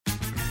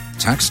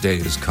Tax day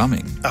is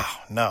coming. Oh,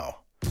 no.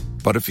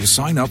 But if you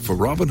sign up for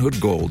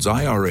Robinhood Gold's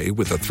IRA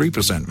with a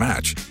 3%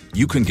 match,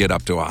 you can get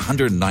up to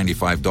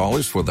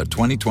 $195 for the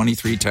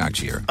 2023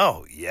 tax year.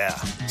 Oh, yeah.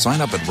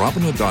 Sign up at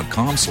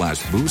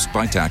Robinhood.com/boost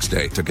by tax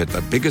day to get the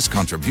biggest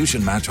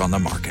contribution match on the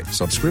market.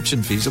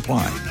 Subscription fees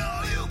apply.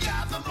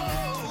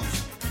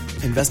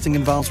 Investing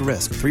involves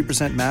risk.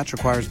 3% match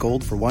requires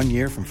gold for 1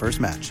 year from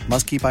first match.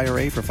 Must keep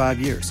IRA for 5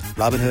 years.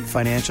 Robinhood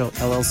Financial,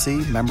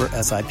 LLC, member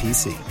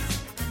SIPC.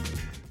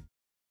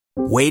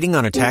 Waiting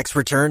on a tax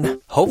return?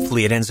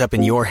 Hopefully it ends up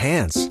in your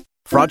hands.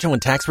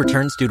 Fraudulent tax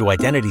returns due to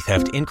identity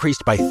theft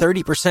increased by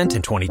 30%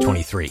 in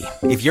 2023.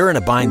 If you're in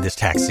a bind this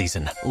tax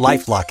season,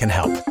 LifeLock can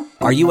help.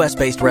 Our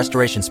U.S.-based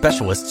restoration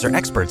specialists are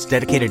experts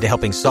dedicated to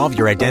helping solve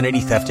your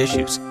identity theft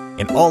issues.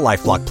 And all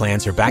LifeLock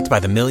plans are backed by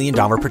the $1 Million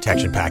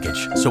Protection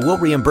Package. So we'll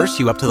reimburse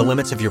you up to the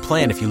limits of your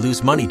plan if you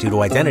lose money due to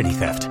identity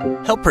theft.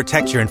 Help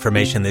protect your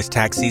information this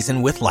tax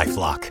season with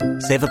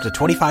LifeLock. Save up to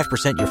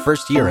 25% your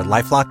first year at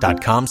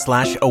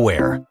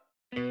LifeLock.com/aware.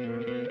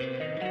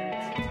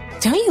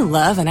 Don't you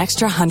love an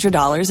extra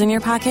 $100 in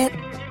your pocket?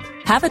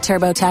 Have a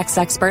TurboTax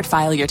expert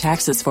file your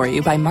taxes for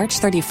you by March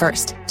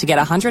 31st to get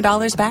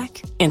 $100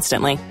 back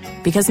instantly.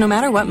 Because no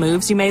matter what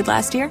moves you made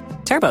last year,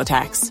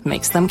 TurboTax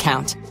makes them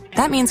count.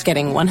 That means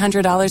getting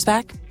 $100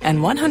 back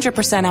and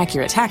 100%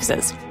 accurate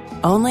taxes,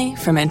 only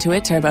from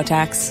Intuit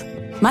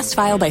TurboTax. Must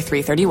file by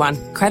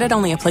 3/31. Credit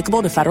only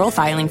applicable to federal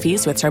filing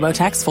fees with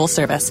TurboTax full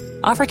service.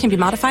 Offer can be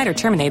modified or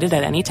terminated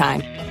at any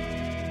time.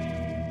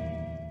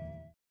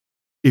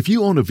 If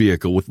you own a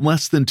vehicle with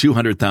less than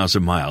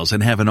 200,000 miles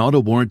and have an auto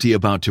warranty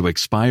about to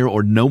expire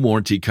or no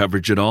warranty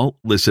coverage at all,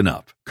 listen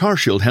up.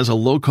 CarShield has a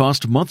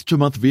low-cost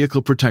month-to-month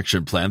vehicle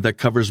protection plan that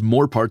covers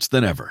more parts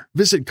than ever.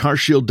 Visit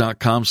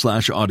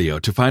carshield.com/audio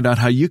to find out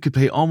how you could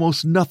pay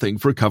almost nothing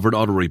for covered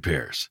auto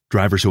repairs.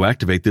 Drivers who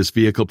activate this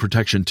vehicle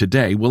protection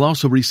today will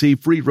also receive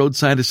free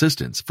roadside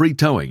assistance, free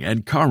towing,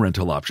 and car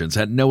rental options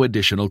at no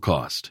additional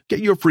cost. Get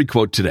your free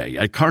quote today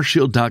at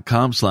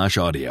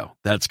carshield.com/audio.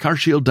 That's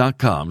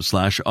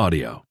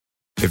carshield.com/audio.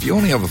 If you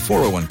only have a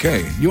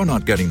 401k, you're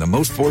not getting the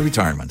most for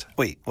retirement.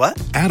 Wait, what?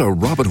 Add a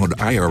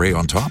Robinhood IRA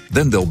on top,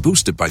 then they'll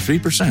boost it by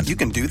 3%. You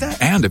can do that?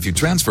 And if you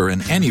transfer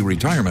in any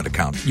retirement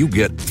account, you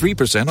get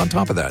 3% on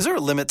top of that. Is there a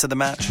limit to the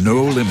match?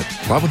 No limit.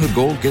 Robinhood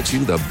Gold gets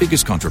you the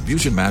biggest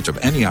contribution match of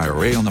any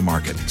IRA on the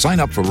market. Sign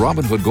up for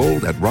Robinhood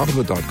Gold at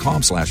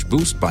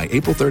Robinhood.com/boost by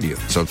April 30th.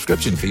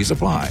 Subscription fees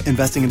apply.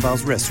 Investing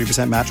involves risk.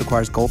 3% match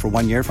requires gold for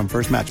 1 year from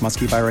first match. Must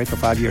keep IRA for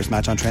 5 years.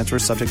 Match on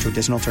transfers subject to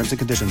additional terms and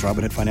conditions.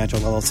 Robinhood Financial,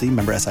 LLC,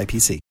 member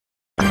SIPC.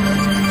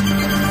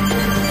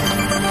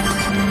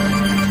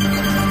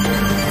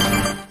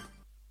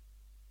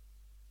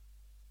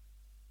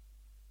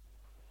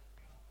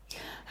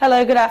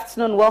 Hello, good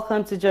afternoon.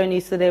 Welcome to Joy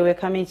News today. We're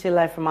coming to you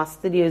live from our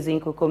studios in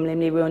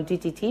Kokomlemle. We're on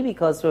DTT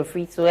because we're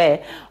free to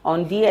air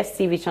on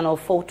DSTV channel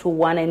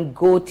 421 and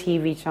Go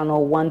TV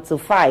channel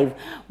 125.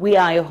 We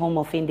are your home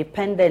of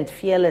independent,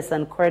 fearless,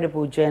 and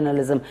credible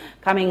journalism.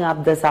 Coming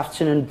up this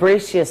afternoon,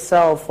 brace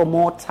yourself for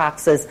more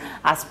taxes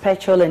as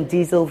petrol and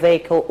diesel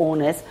vehicle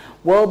owners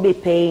will be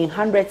paying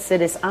 100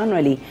 cedis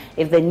annually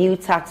if the new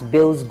tax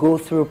bills go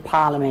through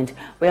Parliament.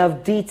 We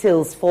have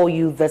details for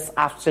you this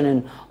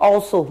afternoon.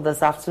 Also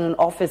this afternoon,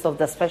 Office of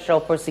the Special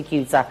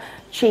Prosecutor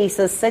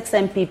chases 6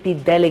 MPP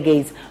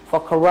delegates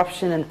for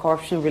corruption and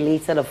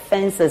corruption-related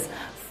offences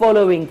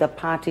following the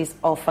party's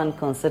orphan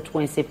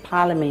constituency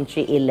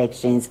parliamentary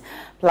elections.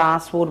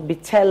 Plus, we'll be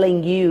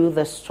telling you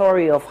the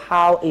story of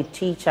how a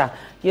teacher,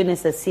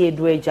 Eunice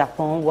Asiedue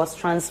Japan, was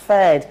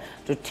transferred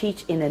to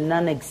teach in a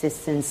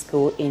non-existent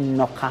school in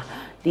Noka.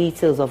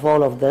 Details of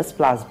all of this,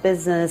 plus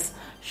business,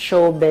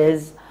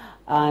 showbiz,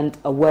 and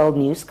world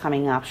news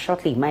coming up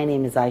shortly. My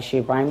name is Aisha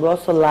Ibrahim. We're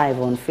also live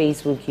on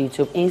Facebook,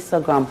 YouTube,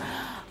 Instagram,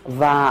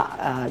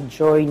 via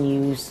Joy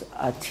News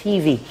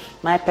TV.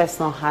 My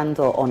personal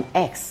handle on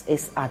X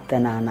is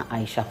 @Danana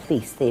Aisha.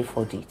 Please stay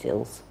for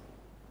details.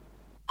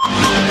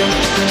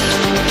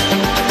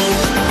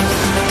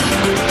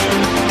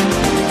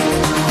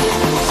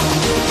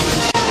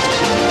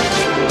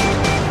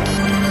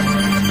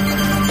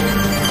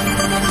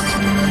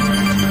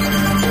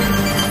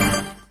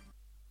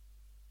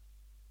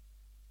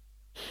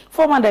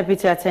 Former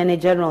Deputy Attorney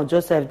General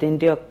Joseph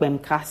Dindiok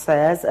Bemka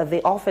says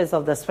the Office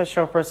of the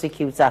Special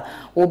Prosecutor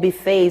will be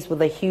faced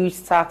with a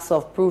huge task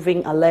of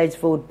proving alleged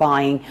vote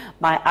buying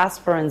by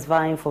aspirants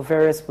vying for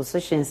various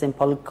positions in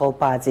political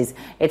parties.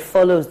 It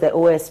follows the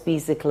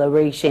OSP's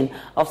declaration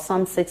of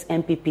some 6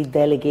 MPP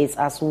delegates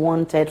as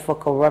wanted for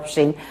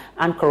corruption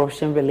and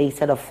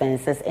corruption-related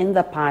offences in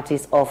the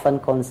party's orphan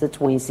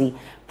constituency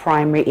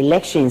primary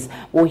elections.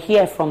 We'll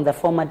hear from the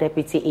former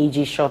Deputy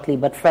AG shortly,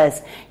 but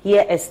first,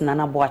 here is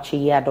Nana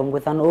Boachi Yadom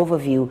with an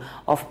overview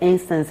of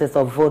instances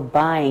of vote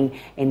buying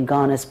in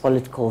Ghana's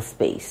political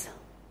space.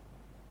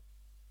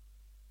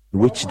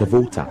 Which the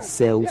voter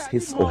sells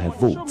his or her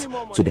vote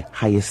to the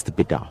highest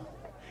bidder.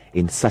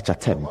 In such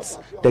attempts,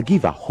 the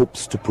giver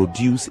hopes to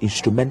produce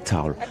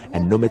instrumental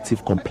and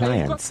normative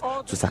compliance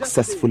to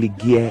successfully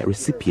gear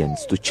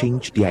recipients to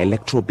change their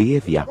electoral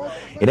behavior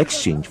in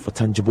exchange for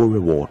tangible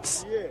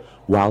rewards.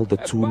 While the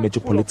two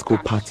major political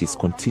parties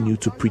continue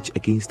to preach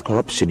against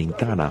corruption in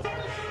Ghana,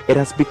 it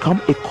has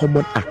become a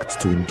common act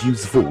to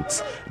induce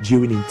votes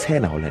during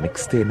internal and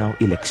external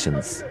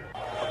elections.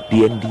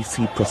 The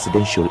NDC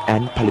presidential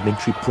and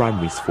parliamentary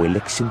primaries for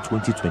election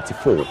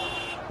 2024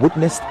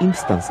 witnessed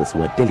instances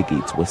where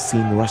delegates were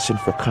seen rushing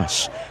for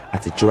cash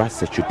at a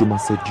Jurassic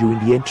Dumase during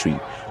the entry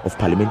of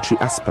parliamentary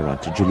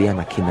aspirant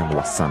Juliana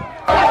Kenan-Wassan.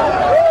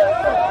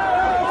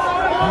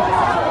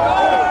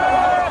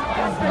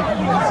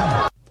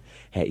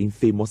 Her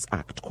infamous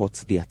act caught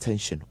the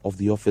attention of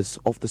the Office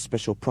of the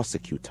Special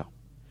Prosecutor.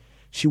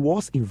 She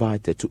was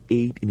invited to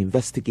aid in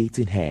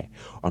investigating her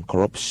on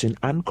corruption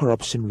and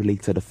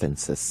corruption-related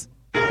offences.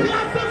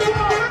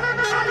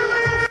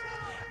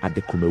 At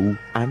the Kumewu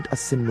and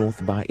Asim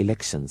North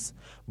by-elections,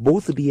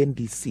 both the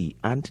NDC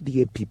and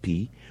the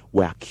NPP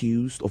were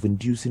accused of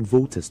inducing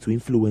voters to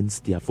influence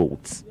their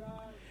votes.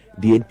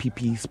 The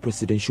NPP's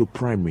presidential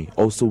primary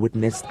also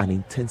witnessed an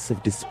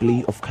intensive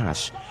display of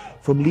cash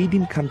from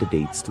leading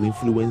candidates to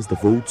influence the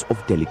votes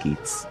of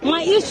delegates.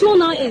 My issue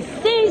now is,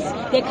 since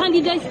the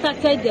candidates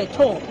started their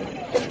tour,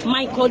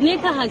 my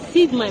coordinator has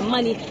seized my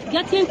money,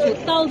 getting to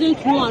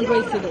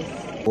 1,200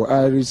 cedis.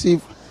 I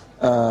received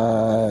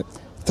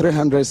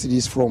 300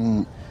 cedis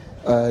from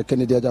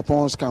Kennedy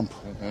Japan's camp,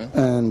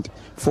 and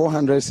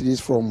 400 cedis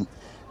from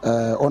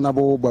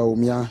Honorable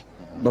Baumia,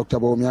 Dr.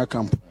 Baumia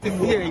camp.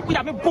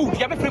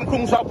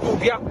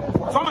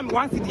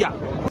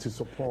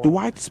 The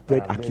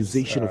widespread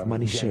accusation of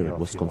money sharing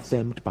was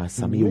confirmed by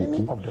Sami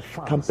Oku,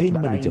 campaign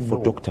manager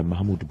for Dr.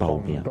 Mahmoud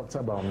Baumia.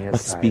 But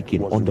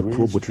speaking on the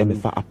probe with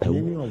MFA Appel,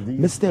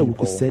 Mr.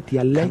 Oku said the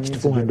alleged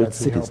 400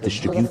 cedis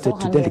distributed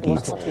to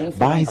delegates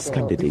by his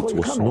candidates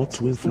was not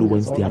to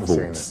influence their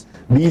votes.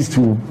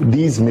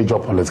 These major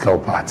political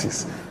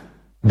parties,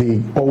 they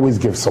always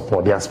give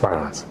support, the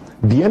aspirants.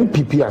 The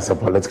NPP as a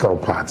political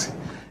party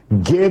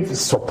gave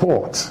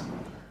support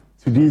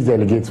to these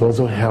delegates to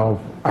also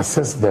help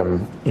assess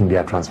them in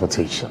their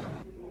transportation.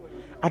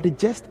 At the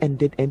just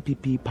ended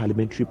NPP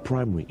parliamentary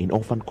primary in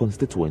orphan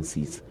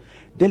constituencies,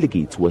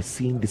 delegates were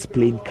seen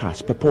displaying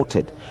cash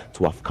purported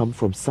to have come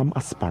from some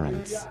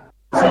aspirants.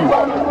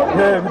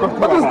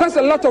 That's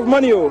a lot of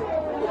money. Oh.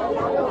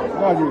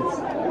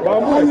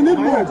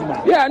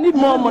 Yeah, I need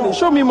more money.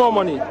 Show me more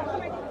money.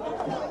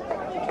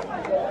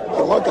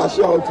 What can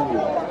show to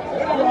you?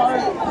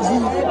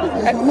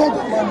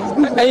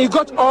 And you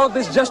got all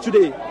this just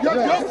today?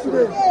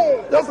 Yesterday,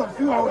 just a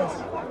few hours.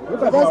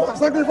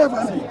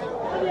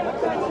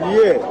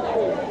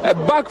 Yeah, a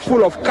bag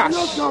full of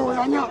cash.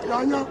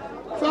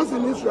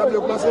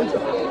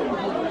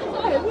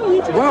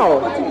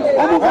 Wow.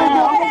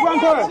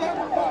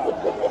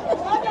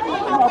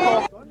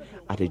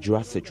 At a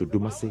Jurassic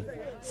Dumase,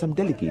 some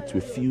delegates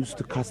refused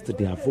to cast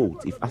their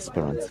vote if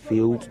aspirants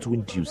failed to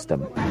induce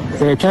them.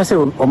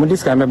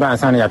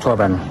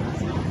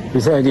 We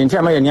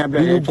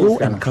will go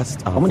and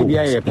cast our votes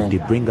if they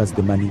bring us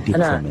the money they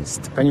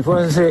promised.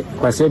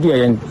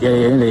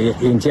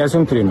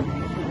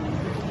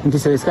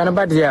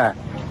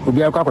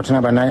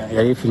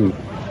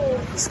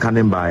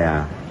 Scanning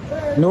by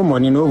no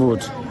money, no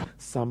vote.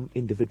 Some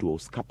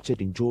individuals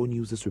captured in Joy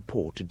News'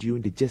 report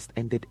during the just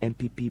ended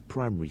MPP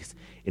primaries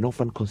in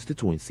orphan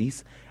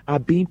constituencies are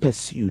being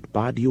pursued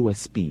by the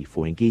OSP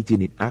for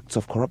engaging in acts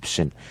of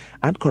corruption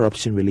and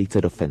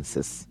corruption-related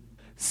offences.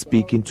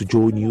 Speaking to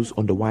Joy News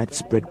on the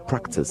widespread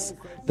practice,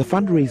 the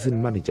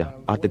fundraising manager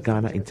at the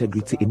Ghana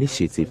Integrity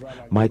Initiative,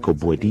 Michael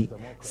Boedi,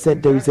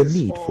 said there is a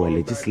need for a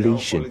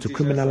legislation to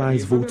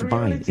criminalize vote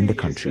buying in the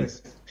country.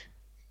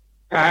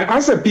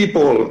 As a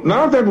people,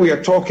 now that we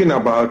are talking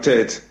about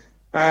it,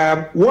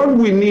 what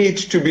we need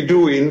to be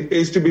doing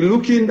is to be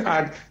looking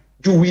at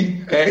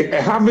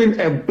having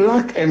a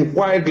black and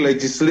white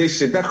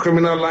legislation that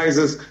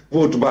criminalizes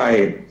vote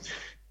buying.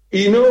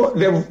 You know,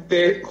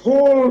 the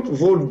whole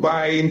vote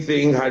buying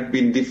thing had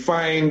been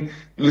defined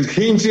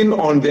hinging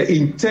on the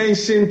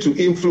intention to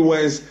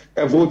influence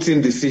a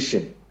voting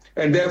decision.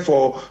 And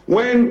therefore,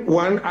 when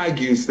one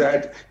argues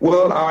that,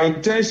 well, our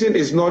intention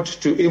is not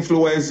to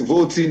influence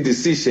voting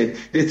decision,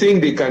 they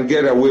think they can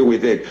get away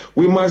with it.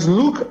 We must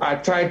look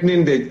at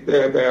tightening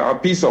a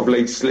piece of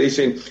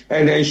legislation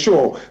and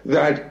ensure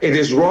that it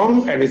is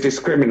wrong and it is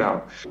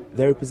criminal.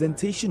 The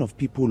Representation of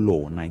People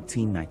Law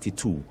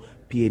 1992,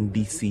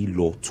 PNDC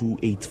Law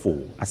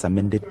 284, as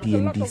amended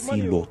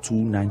PNDC Law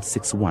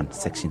 2961,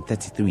 Section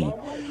 33,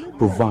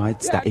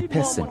 provides that a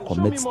person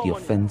commits the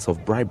offense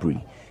of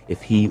bribery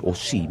if he or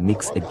she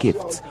makes a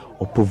gift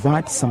or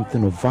provides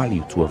something of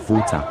value to a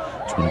voter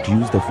to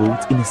induce the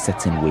vote in a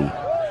certain way.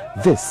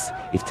 This,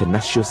 if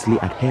tenaciously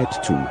adhered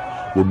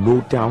to, will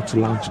no doubt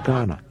launch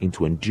Ghana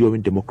into an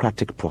enduring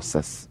democratic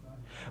process.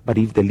 But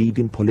if the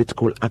leading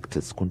political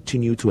actors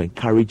continue to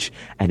encourage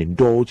and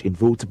indulge in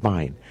vote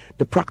buying,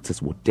 the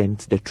practice would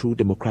dent the true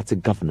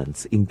democratic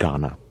governance in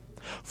Ghana.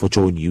 For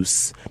Joy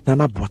News,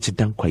 Nana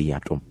Boachidan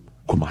Kwayadom,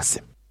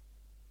 Kumasi.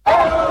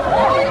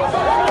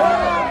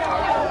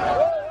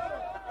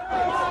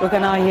 We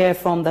can now hear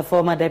from the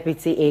former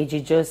Deputy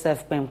AG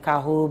Joseph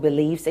Pemka, who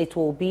believes it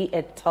will be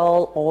a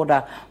tall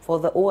order for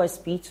the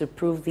OSP to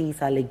prove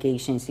these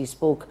allegations. He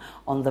spoke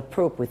on the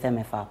probe with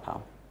MFR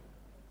Power.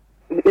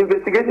 The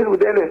investigation will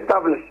then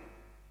establish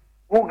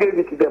who gave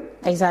it to them.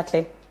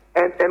 Exactly.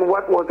 And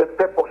what was the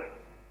purpose.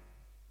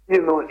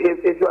 You know,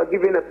 if you are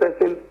giving a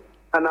person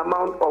an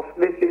amount of,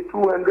 let's say,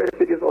 200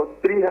 cities or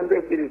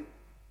 300 cities,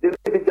 there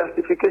may be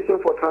justification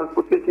for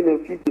transportation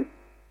and feeding.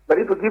 But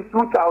if you give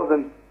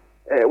 2,000,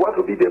 what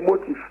would be the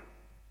motive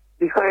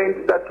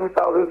behind that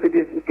 2,000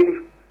 cities you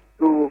gave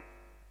to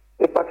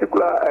a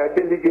particular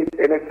delegate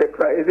and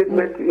etc.? Is it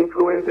meant to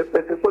influence the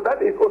person? So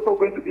that is also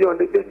going to be on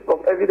the basis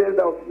of evidence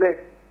that was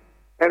next.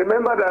 And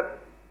remember that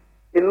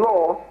in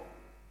law,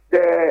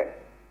 the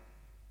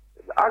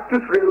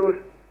actus reus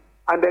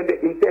and then the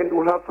intent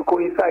will have to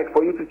coincide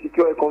for you to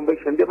secure a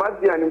conviction. There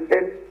must be an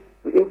intent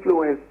to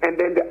influence, and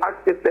then the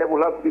act itself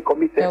will have to be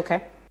committed.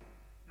 Okay.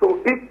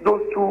 So if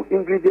those two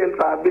ingredients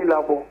are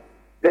available,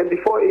 then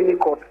before any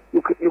court,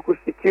 you could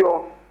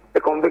secure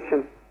a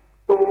conviction.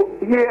 So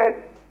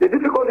here, the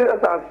difficulty, as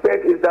I've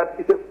said, is that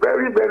it's a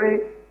very, very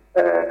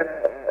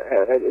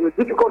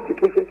difficult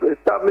situation to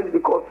establish,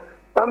 because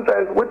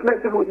sometimes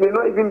witnesses may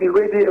not even be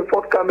ready and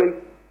forthcoming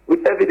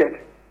with evidence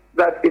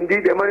that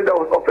indeed the money that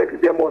was offered to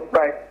them was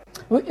right.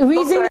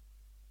 Reason.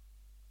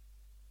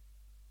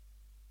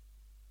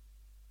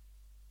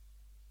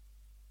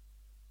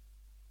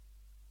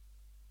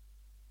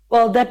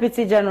 Well,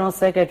 Deputy General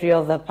Secretary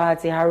of the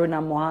party,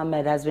 Haruna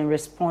Mohammed, has been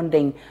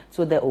responding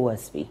to the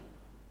OSP.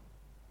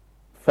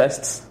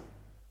 First,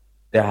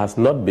 there has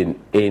not been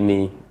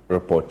any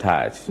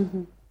reportage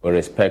with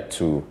respect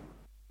to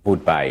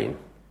vote buying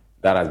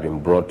that has been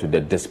brought to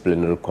the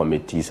disciplinary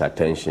committee's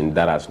attention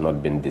that has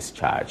not been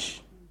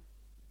discharged.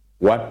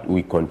 What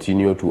we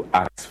continue to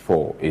ask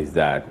for is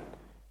that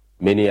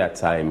many a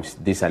times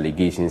these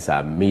allegations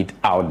are made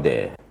out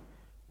there.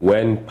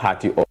 When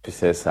party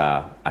officers'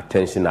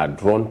 attention are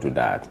drawn to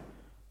that,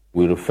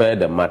 we refer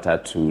the matter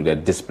to the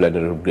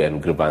disciplinary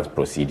and grievance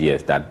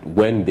procedures, that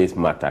when this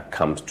matter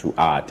comes to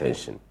our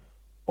attention,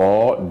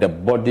 or the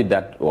body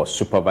that was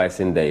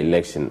supervising the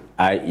election,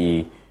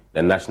 i.e.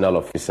 the national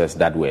officers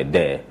that were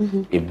there,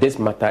 if this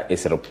matter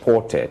is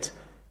reported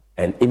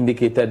and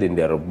indicated in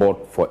the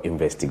report for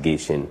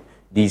investigation,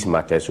 these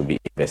matters will be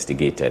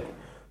investigated.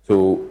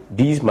 So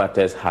these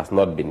matters has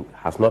not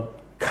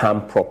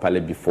come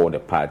properly before the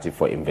party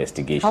for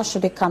investigation. How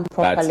should it come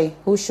properly?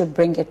 Who should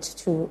bring it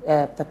to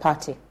the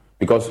party?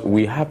 Because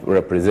we have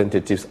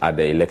representatives at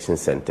the election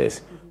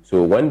centers.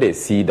 So when they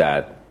see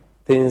that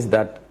things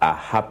that are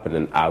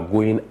happening are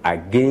going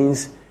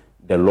against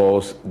the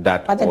laws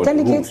that... But the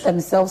delegates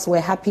themselves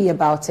were happy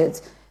about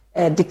it,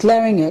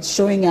 declaring it,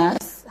 showing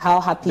us how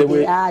happy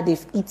they are.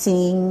 They've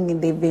eaten,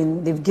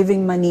 they've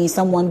given money,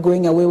 someone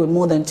going away with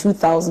more than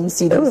 2,000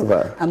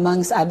 cedis,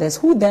 amongst others.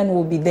 Who then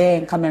will be there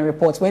and come and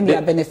report when they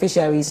are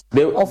beneficiaries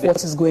of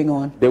what is going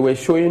on? They were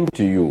showing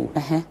to you,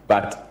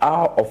 but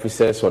our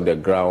officers on the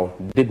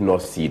ground did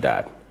not see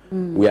that.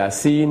 We are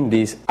seeing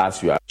this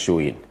as you are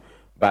showing.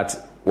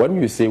 But when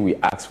you say we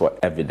ask for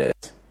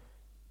evidence,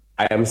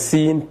 I am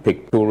seeing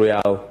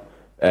pictorial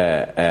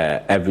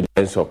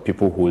evidence of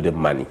people holding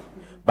money.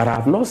 But I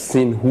have not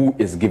seen who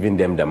is giving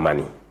them the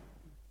money.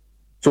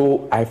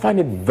 So I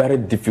find it very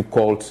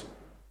difficult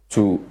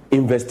to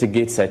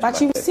investigate such matters.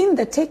 But you've seen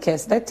the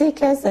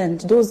takers and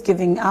those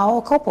giving are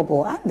all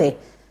culpable, aren't they?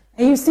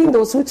 And you've seen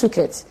those who took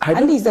it.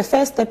 At least the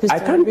first step is I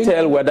can't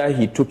tell whether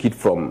he took it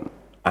from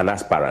an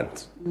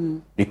aspirant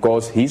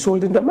because he's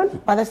holding the money.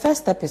 But the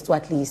first step is to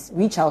at least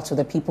reach out to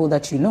the people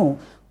that you know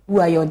who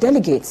are your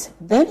delegates.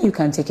 Then you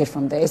can take it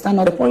from there. Is that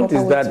not the point?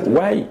 Is that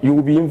why you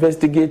will be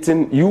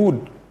investigating? You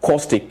would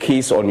cost a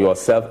case on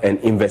yourself and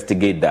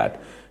investigate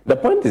that. The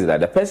point is that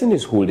the person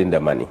is holding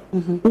the money.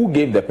 Who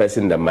gave the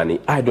person the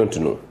money? I don't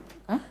know.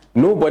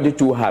 Nobody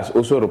too has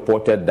also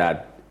reported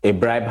that a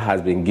bribe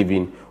has been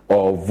given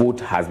or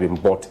vote has been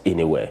bought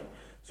anywhere.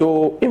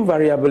 So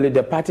invariably,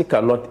 the party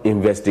cannot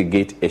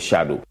investigate a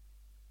shadow.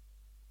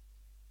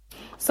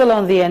 Still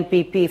on the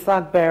NPP,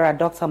 flag bearer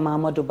Dr.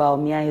 Mahmoud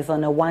Bawumia is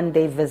on a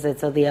one-day visit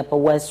to the Upper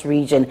West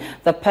region.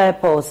 The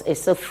purpose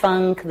is to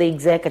thank the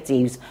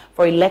executives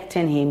for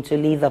electing him to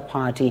lead the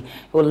party. He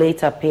will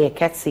later pay a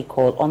courtesy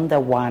call on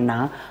the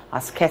Wana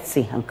as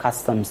courtesy and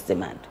customs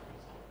demand.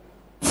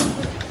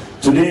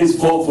 Today is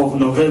 4th of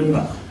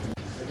November,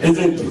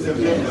 isn't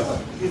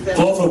it?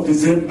 4th of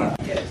December.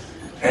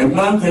 A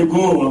month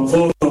ago on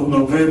 4th of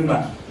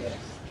November,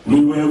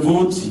 we were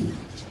voting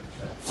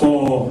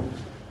for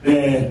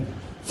the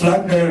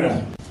flag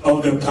bearer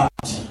of the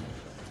party.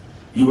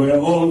 You were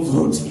all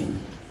voting.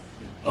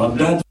 On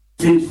that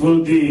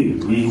fateful day,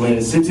 we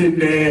were sitting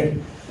there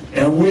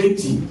and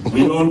waiting.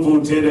 We all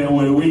voted and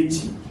were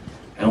waiting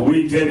and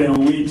waited and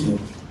waited.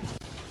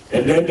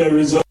 And then the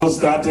results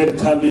started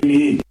coming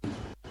in.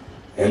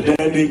 And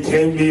then they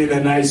came in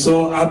and I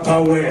saw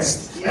Upper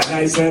West. And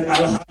I said,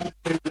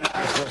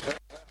 Alhamdulillah.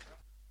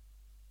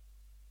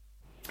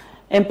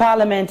 In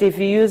Parliament, if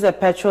you use a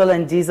petrol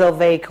and diesel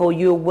vehicle,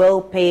 you will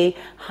pay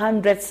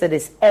 100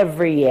 cedis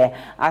every year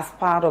as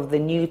part of the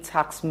new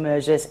tax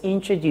measures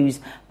introduced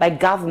by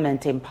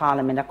government in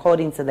Parliament.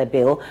 According to the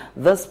bill,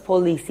 this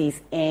policy is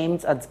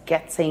aimed at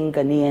getting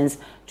Ghanaians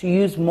to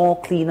use more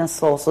cleaner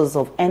sources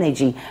of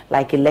energy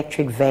like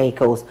electric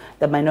vehicles.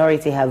 The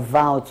minority have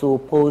vowed to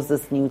oppose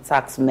this new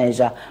tax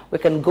measure. We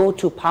can go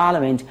to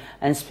Parliament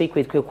and speak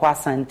with Kweku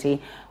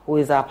Asante, who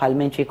is our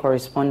parliamentary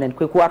correspondent.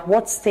 Kweku, at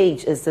what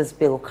stage is this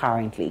bill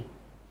currently?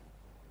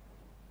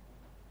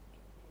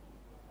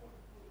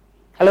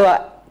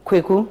 Hello,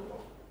 Kweku.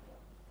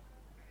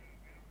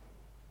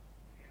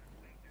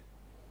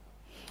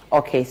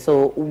 Okay,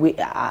 so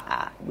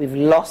we've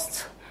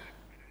lost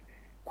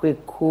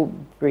Kweku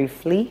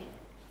briefly.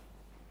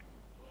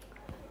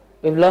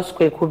 We'll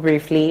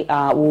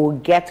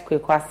get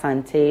Kweku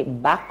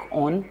Asante back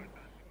on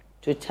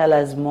to tell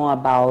us more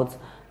about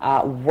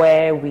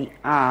where we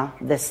are,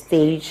 the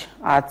stage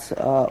at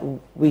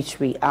which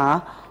we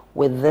are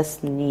with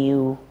this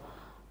new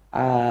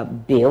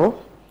bill,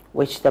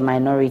 which the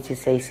minority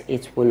says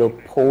it will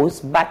oppose.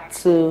 Back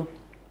to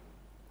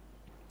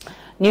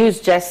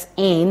news just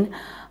in,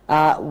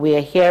 we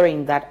are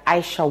hearing that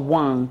Aisha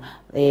Wang,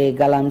 the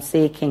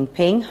Galamsey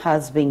kingpin,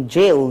 has been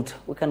jailed.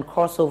 We can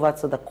cross over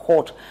to the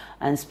court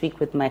and speak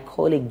with my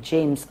colleague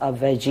James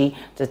Aveji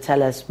to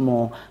tell us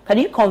more. Can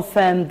you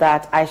confirm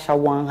that Aisha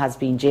Wang has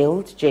been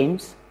jailed,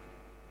 James?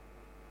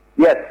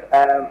 Yes,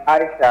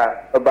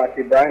 Aisha Obat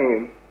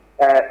Ibrahim,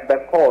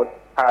 the court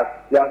has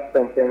just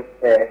sentenced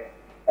her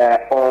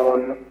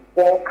on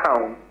 4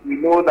 counts. We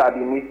know that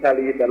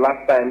initially, the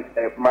last time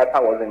the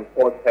matter was in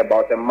court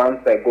about a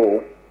month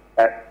ago,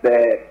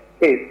 the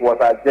case was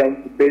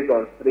adjourned based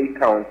on 3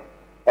 counts.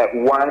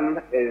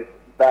 One is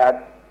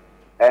that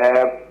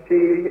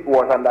she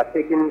was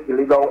undertaking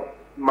illegal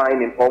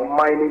mining or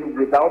mining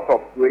without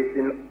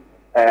operating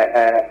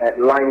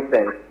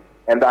license,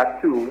 and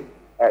that too,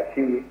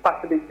 she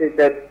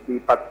facilitated the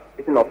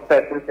participation of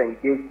persons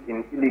engaged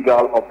in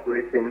illegal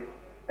operations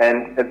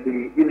and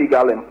the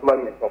illegal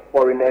employment of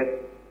foreigners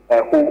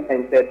who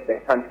entered the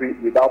country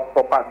without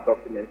proper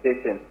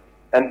documentation.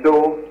 And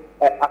so,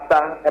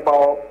 after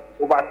about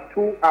over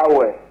 2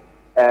 hours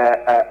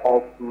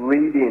of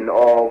reading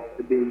of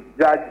the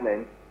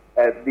judgment,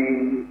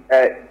 the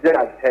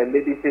judge, her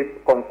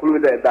ladyship,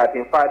 concluded that,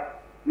 in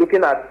fact,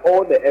 looking at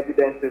all the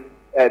evidence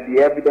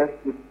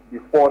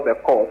before the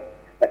court,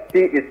 she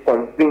is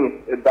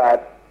convinced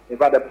that, in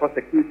fact, the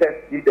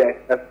prosecutors did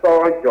a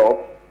thorough job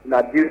in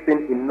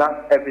adducing enough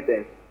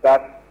evidence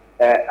that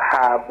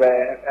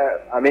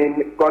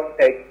got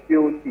her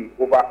guilty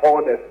over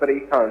all the 3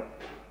 counts.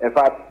 In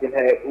fact, in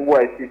her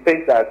words, she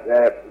says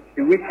that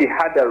she wished she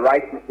had the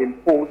right to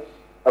impose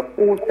a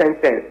full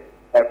sentence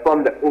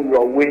from the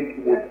overall, which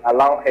would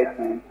allow her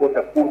to impose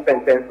a full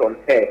sentence on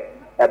her.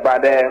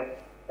 But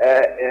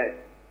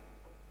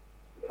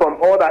from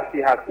all that she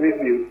has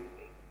reviewed,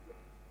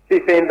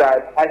 she's saying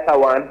that Aisha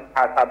Wang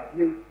has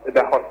abused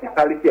the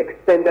hospitality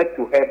extended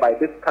to her by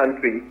this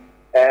country,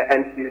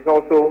 and she's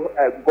also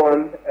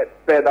gone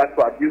further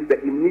to abuse the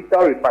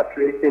initial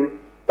repatriation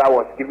that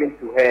was given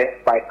to her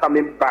by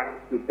coming back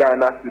to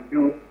Ghana to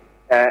do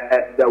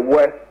the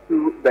work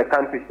to the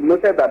country. She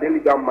noted that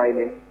illegal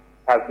mining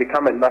has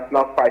become a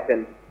national fight,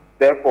 and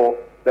therefore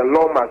the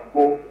law must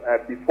go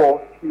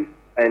before chiefs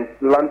and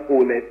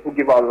landowners who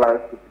give out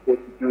lands to people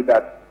to do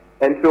that.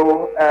 And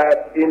so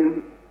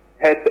in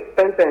her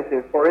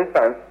sentencing, for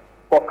instance,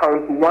 for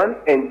count 1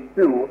 and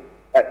 2,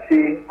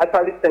 she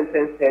actually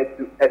sentenced her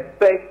to a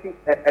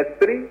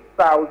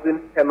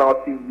 3,000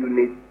 penalty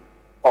unit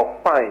of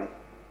fine.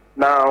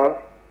 Now,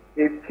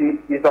 if she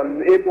is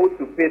unable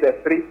to pay the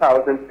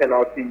 3,000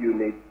 penalty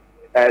unit,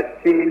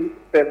 she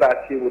said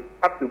that she would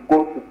have to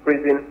go to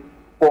prison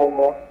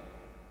for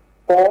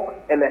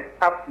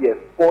 4.5 years,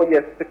 4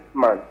 years, 6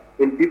 months,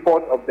 in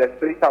default of the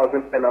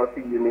 3,000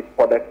 penalty unit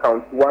for the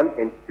count 1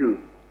 and 2,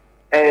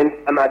 and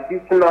an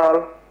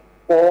additional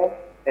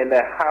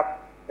 4.5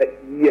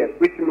 years,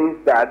 which means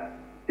that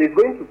she's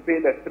going to pay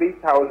the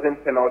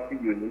 3,000 penalty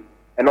unit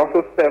and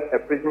also serve a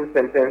prison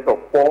sentence of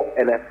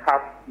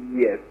 4.5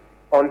 years.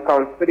 On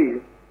count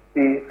 3,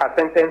 she has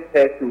sentenced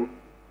her to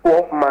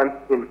 12 months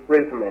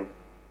imprisonment,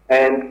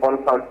 and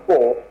on count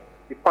 4,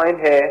 she fined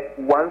her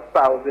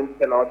 1,000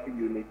 penalty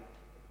units,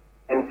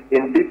 and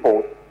in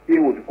default, she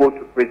would go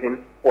to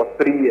prison for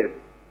 3 years.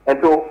 And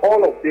so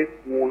all of this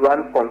will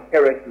run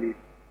concurrently.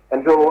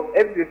 And so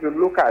if you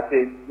look at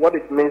it, what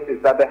it means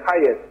is that the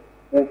highest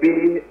will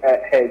be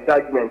her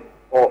judgment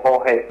or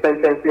her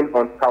sentencing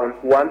on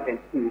count 1 and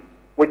 2,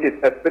 which is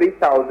a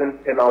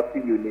 3,000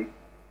 penalty unit.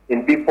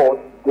 In default,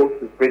 goes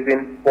to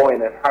prison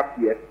 4.5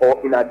 years,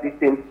 or in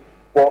addition,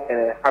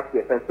 4.5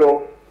 years. And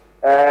so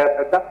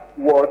that's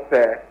what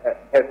her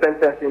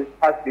sentencing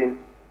has been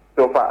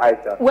so far,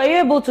 Aisha. Were you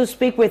able to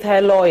speak with her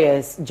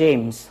lawyers,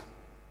 James?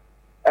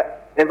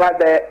 In fact,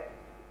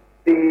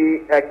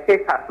 the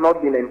case has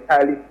not been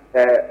entirely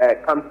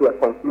come to a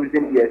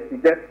conclusion yet. She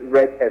just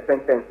read her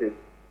sentences.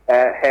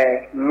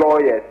 Her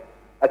lawyers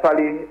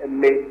actually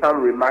made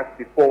some remarks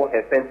before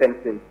her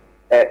sentencing.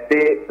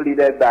 They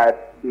pleaded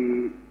that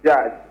the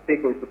judge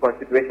take into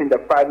consideration the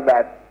fact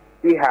that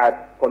he had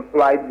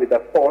complied with the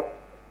court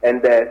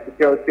and the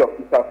security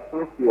officer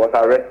since he was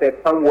arrested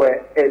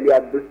somewhere earlier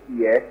this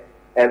year,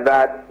 and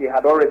that he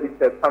had already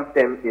served some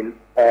time in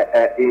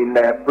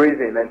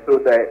prison, and so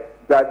the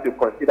judge to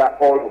consider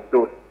all of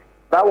those.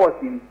 That was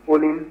the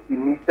only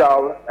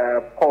initial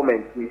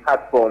comment we had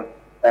from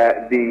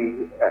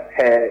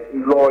her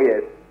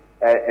lawyers,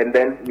 and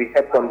then we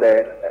heard from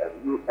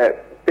the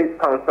state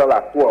counsel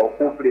as well,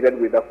 who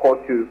pleaded with the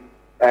court to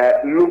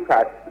look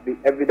at the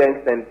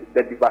evidence and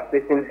the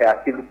devastation her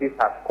activities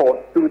have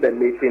caused to the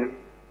nation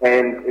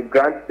and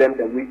grant them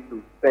the wish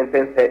to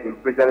sentence her in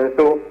prison. And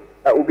so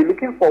we'll be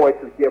looking forward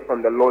to hear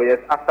from the lawyers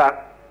after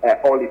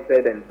all is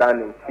said and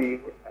done and she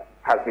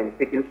has been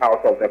taken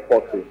out of the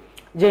courtroom.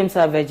 James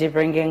Aveji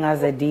bringing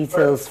us the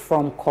details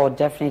from court.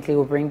 Definitely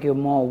will bring you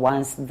more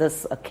once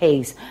this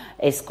case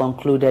is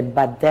concluded,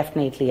 but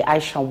definitely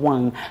Aisha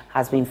Wang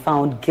has been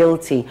found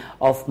guilty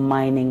of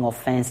mining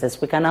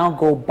offences. We can now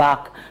go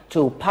back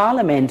to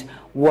Parliament,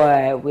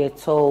 where we're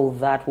told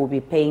that we'll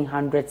be paying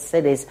 100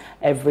 cedis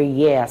every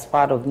year as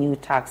part of new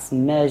tax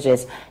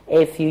measures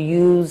if you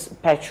use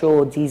petrol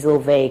or diesel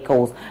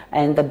vehicles.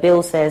 And the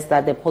bill says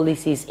that the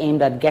policy is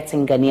aimed at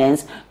getting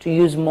Ghanaians to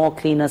use more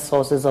cleaner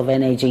sources of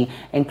energy,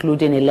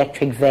 including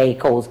electric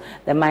vehicles.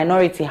 The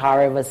minority,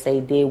 however, say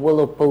they will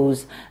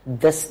oppose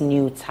this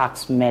new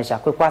tax measure.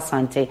 Kweku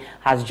Asante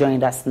has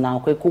joined us now.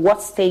 Kweku,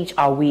 what stage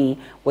are we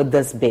with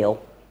this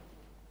bill?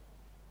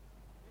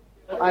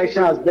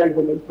 Aisha has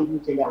been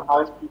introduced in the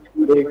House.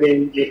 They've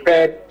been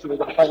referred to the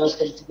Finance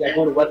Committee. They are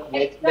going to work on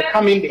it. In the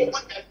coming days,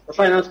 the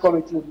Finance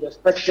Committee will be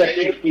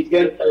expected to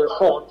present a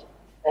report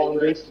on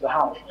this to the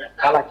House.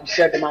 And like you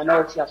said, the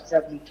minority have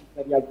said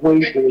that they are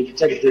going to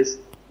reject this.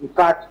 In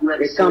fact,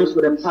 it comes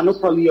with a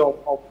panoply of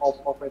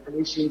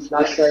regulations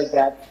that says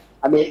that,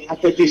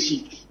 after this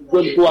year, it's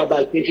going to go up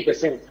by 20%,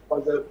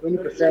 because the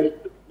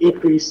 20%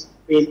 increase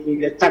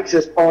in the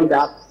taxes on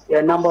that. There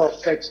are a number of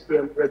such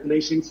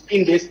regulations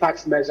in this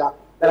tax measure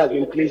that has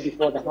been placed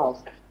before the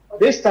House.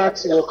 This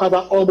tax will cover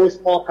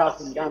almost all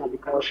cars in Ghana,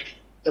 because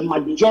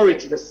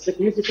the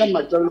significant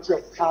majority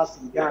of cars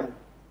in Ghana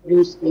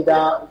use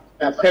either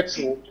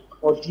petrol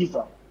or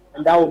diesel,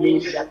 and that will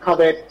mean they are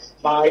covered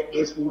by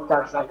this new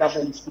tax that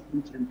government is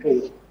seeking to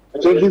impose.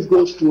 And so this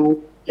goes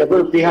to, you're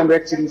going to pay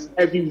 100 cedis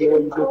every year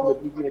when you go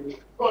to the BVNA,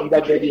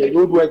 either get a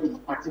roadwork in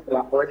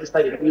particular or register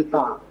a new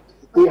car.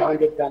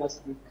 300 Ghana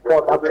cedis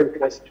for that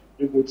interest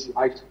you go to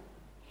item.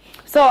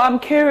 So I'm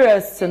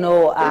curious to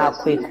know,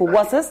 Kweku,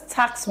 was this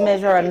tax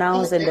measure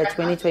announced in the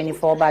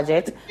 2024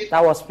 budget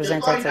that was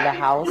presented to the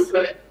House?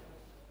 That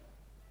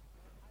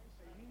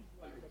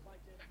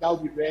will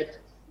be read.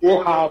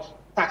 We'll have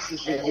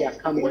taxes that we are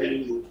coming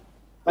in.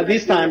 But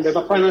this time, the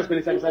finance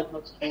minister decided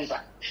not to do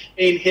that.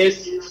 In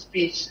his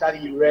speech that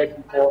he read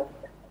before,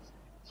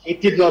 he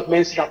did not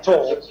mention at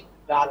all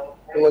that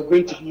there was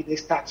going to be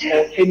this tax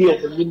or any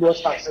of the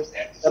numerous taxes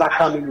that are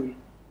coming in.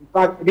 In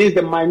fact, it is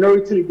the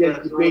minority leaders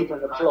debate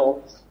on the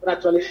floor that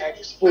actually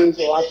exposed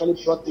or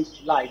actually brought this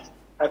to light.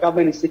 The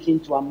government is seeking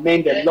to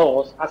amend the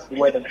laws as to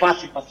where the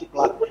VAT in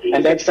particular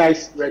and the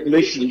excise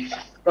regulations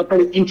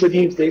actually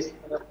introduce this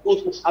and of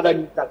course with other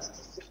new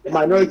taxes. The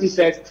minority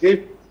says this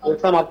will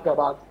sum up to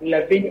about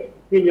 11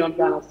 billion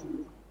Ghana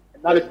cedis,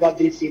 and that is what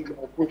they say to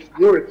approach.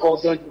 You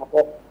recall during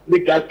the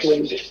make that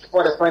claim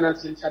for the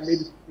finance minister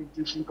maybe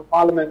introducing to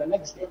Parliament the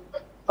next day.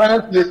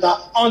 Finance minister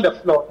on the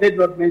floor did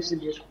not mention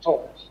this at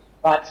all,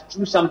 but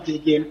through some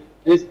digging,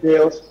 these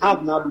bills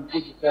have now been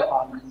put before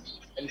Parliament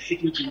and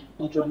seeking to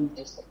introduce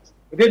this.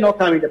 It did not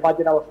come in the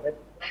budget that was read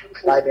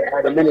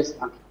by the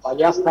minister, but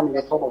it has come in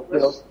the form of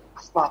bills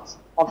as part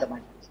of the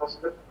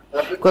budget.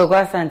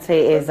 Kweku Asante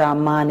is our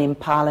man in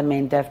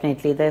Parliament,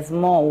 definitely. There's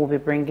more we'll be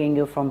bringing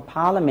you from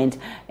Parliament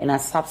in our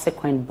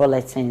subsequent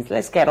bulletins.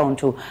 Let's get on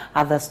to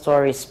other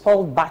stories.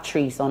 Spoiled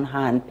batteries on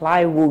hand,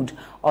 plywood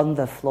on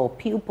the floor,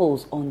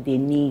 pupils on their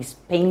knees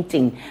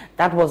painting.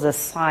 That was a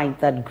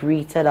sight that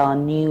greeted our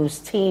news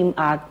team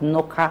at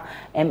Noka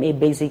MA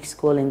Basic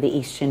School in the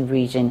Eastern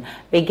Region.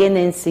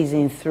 Beginning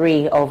season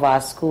 3 of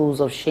our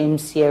Schools of Shame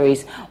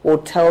series, will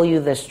tell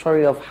you the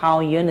story of how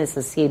Eunice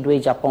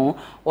Asiedwe Japan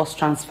was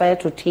transferred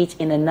to teach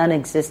in a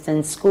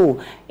non-existent school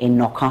in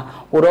Noka.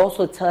 We'll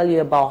also tell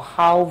you about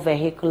how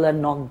vehicular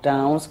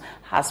knockdowns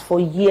has for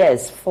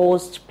years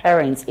forced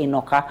parents in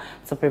Noka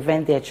to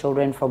prevent their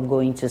children from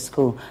going to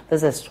school.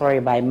 This is a story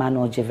by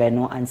Manuel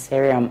Jeveno and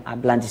Seriam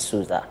Ablandi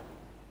Souza.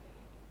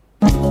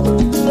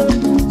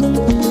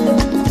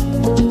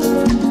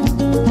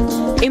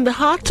 In the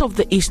heart of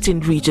the Eastern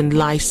Region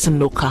lies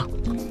Sanoka,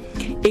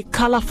 a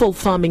colorful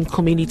farming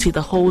community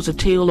that holds a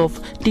tale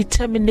of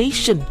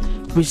determination,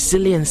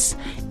 resilience,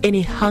 and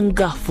a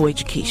hunger for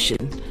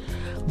education.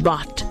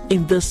 But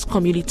in this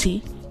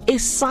community, a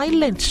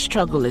silent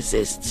struggle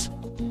exists.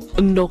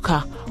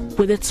 Noka,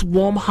 with its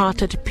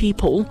warm-hearted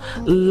people,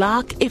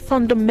 lack a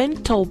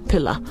fundamental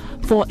pillar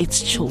for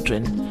its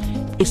children,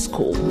 a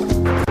school.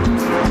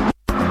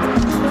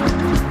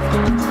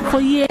 For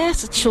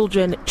years,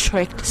 children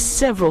trekked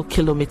several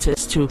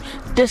kilometers to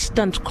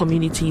distant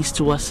communities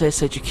to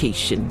access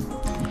education.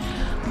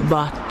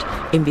 But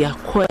in their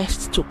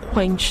quest to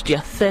quench their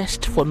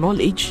thirst for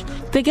knowledge,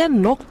 they get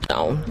knocked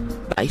down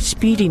by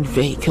speeding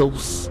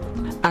vehicles.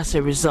 As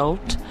a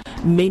result,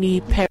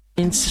 many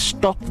parents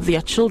stop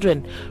their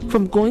children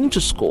from going to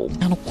school.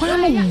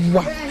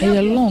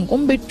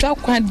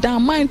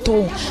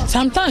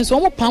 Sometimes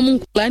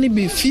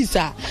be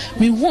visa.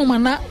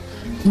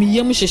 I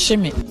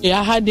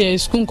had a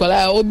school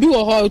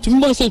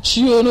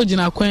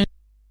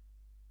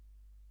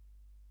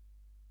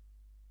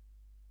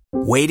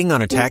Waiting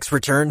on a tax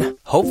return?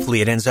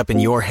 Hopefully it ends up in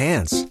your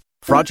hands.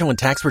 Fraudulent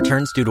tax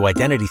returns due to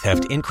identity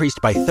theft increased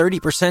by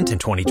 30% in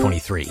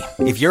 2023.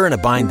 If you're in a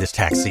bind this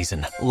tax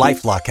season,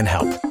 LifeLock can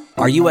help.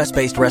 Our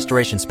U.S.-based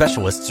restoration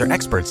specialists are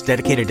experts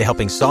dedicated to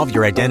helping solve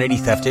your identity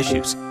theft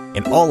issues.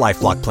 And all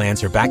LifeLock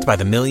plans are backed by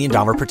the $1 Million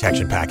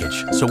Protection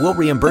Package. So we'll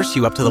reimburse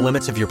you up to the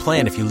limits of your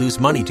plan if you lose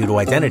money due to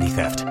identity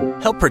theft.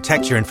 Help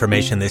protect your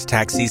information this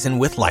tax season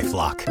with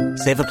LifeLock.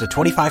 Save up to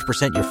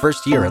 25% your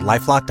first year at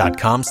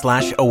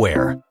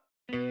LifeLock.com/aware.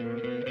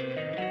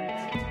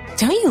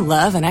 Don't you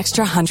love an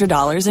extra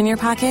 $100 in your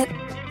pocket?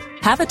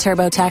 Have a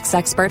TurboTax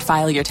expert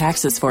file your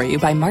taxes for you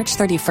by March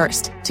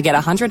 31st to get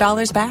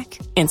 $100 back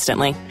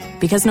instantly.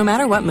 Because no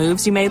matter what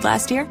moves you made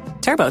last year,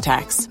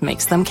 TurboTax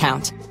makes them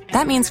count.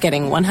 That means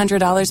getting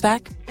 $100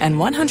 back and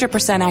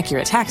 100%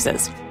 accurate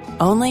taxes,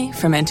 only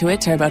from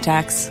Intuit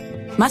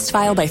TurboTax. Must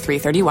file by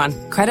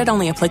 3/31. Credit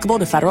only applicable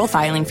to federal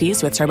filing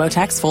fees with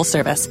TurboTax full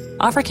service.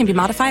 Offer can be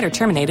modified or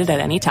terminated at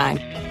any time.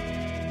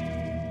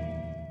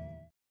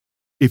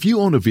 If you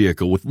own a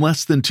vehicle with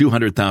less than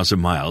 200,000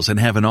 miles and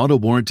have an auto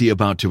warranty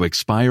about to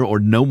expire or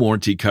no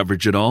warranty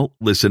coverage at all,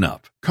 listen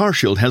up.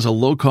 CarShield has a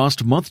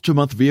low-cost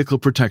month-to-month vehicle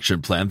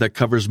protection plan that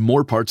covers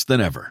more parts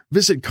than ever.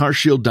 Visit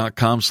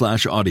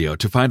carshield.com/audio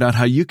to find out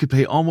how you could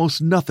pay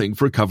almost nothing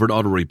for covered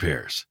auto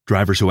repairs.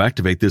 Drivers who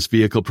activate this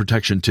vehicle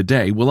protection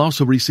today will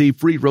also receive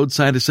free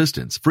roadside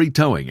assistance, free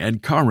towing,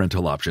 and car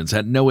rental options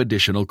at no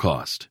additional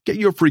cost. Get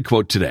your free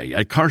quote today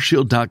at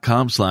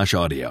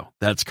carshield.com/audio.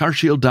 That's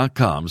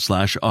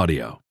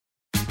carshield.com/audio.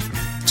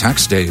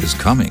 Tax day is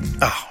coming.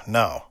 Oh,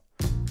 no.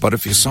 But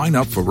if you sign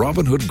up for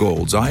Robinhood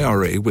Gold's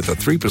IRA with a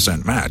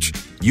 3% match,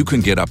 you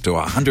can get up to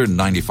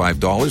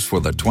 $195 for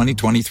the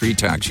 2023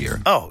 tax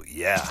year. Oh,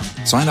 yeah.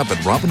 Sign up at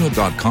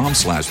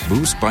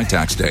Robinhood.com/boost by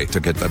tax day to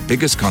get the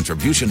biggest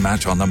contribution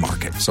match on the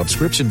market.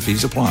 Subscription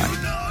fees apply.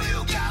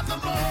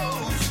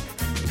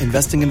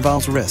 Investing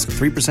involves risk.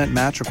 3%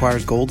 match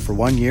requires gold for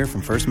 1 year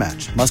from first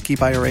match. Must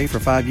keep IRA for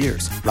 5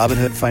 years.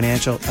 Robinhood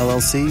Financial,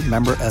 LLC,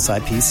 member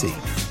SIPC.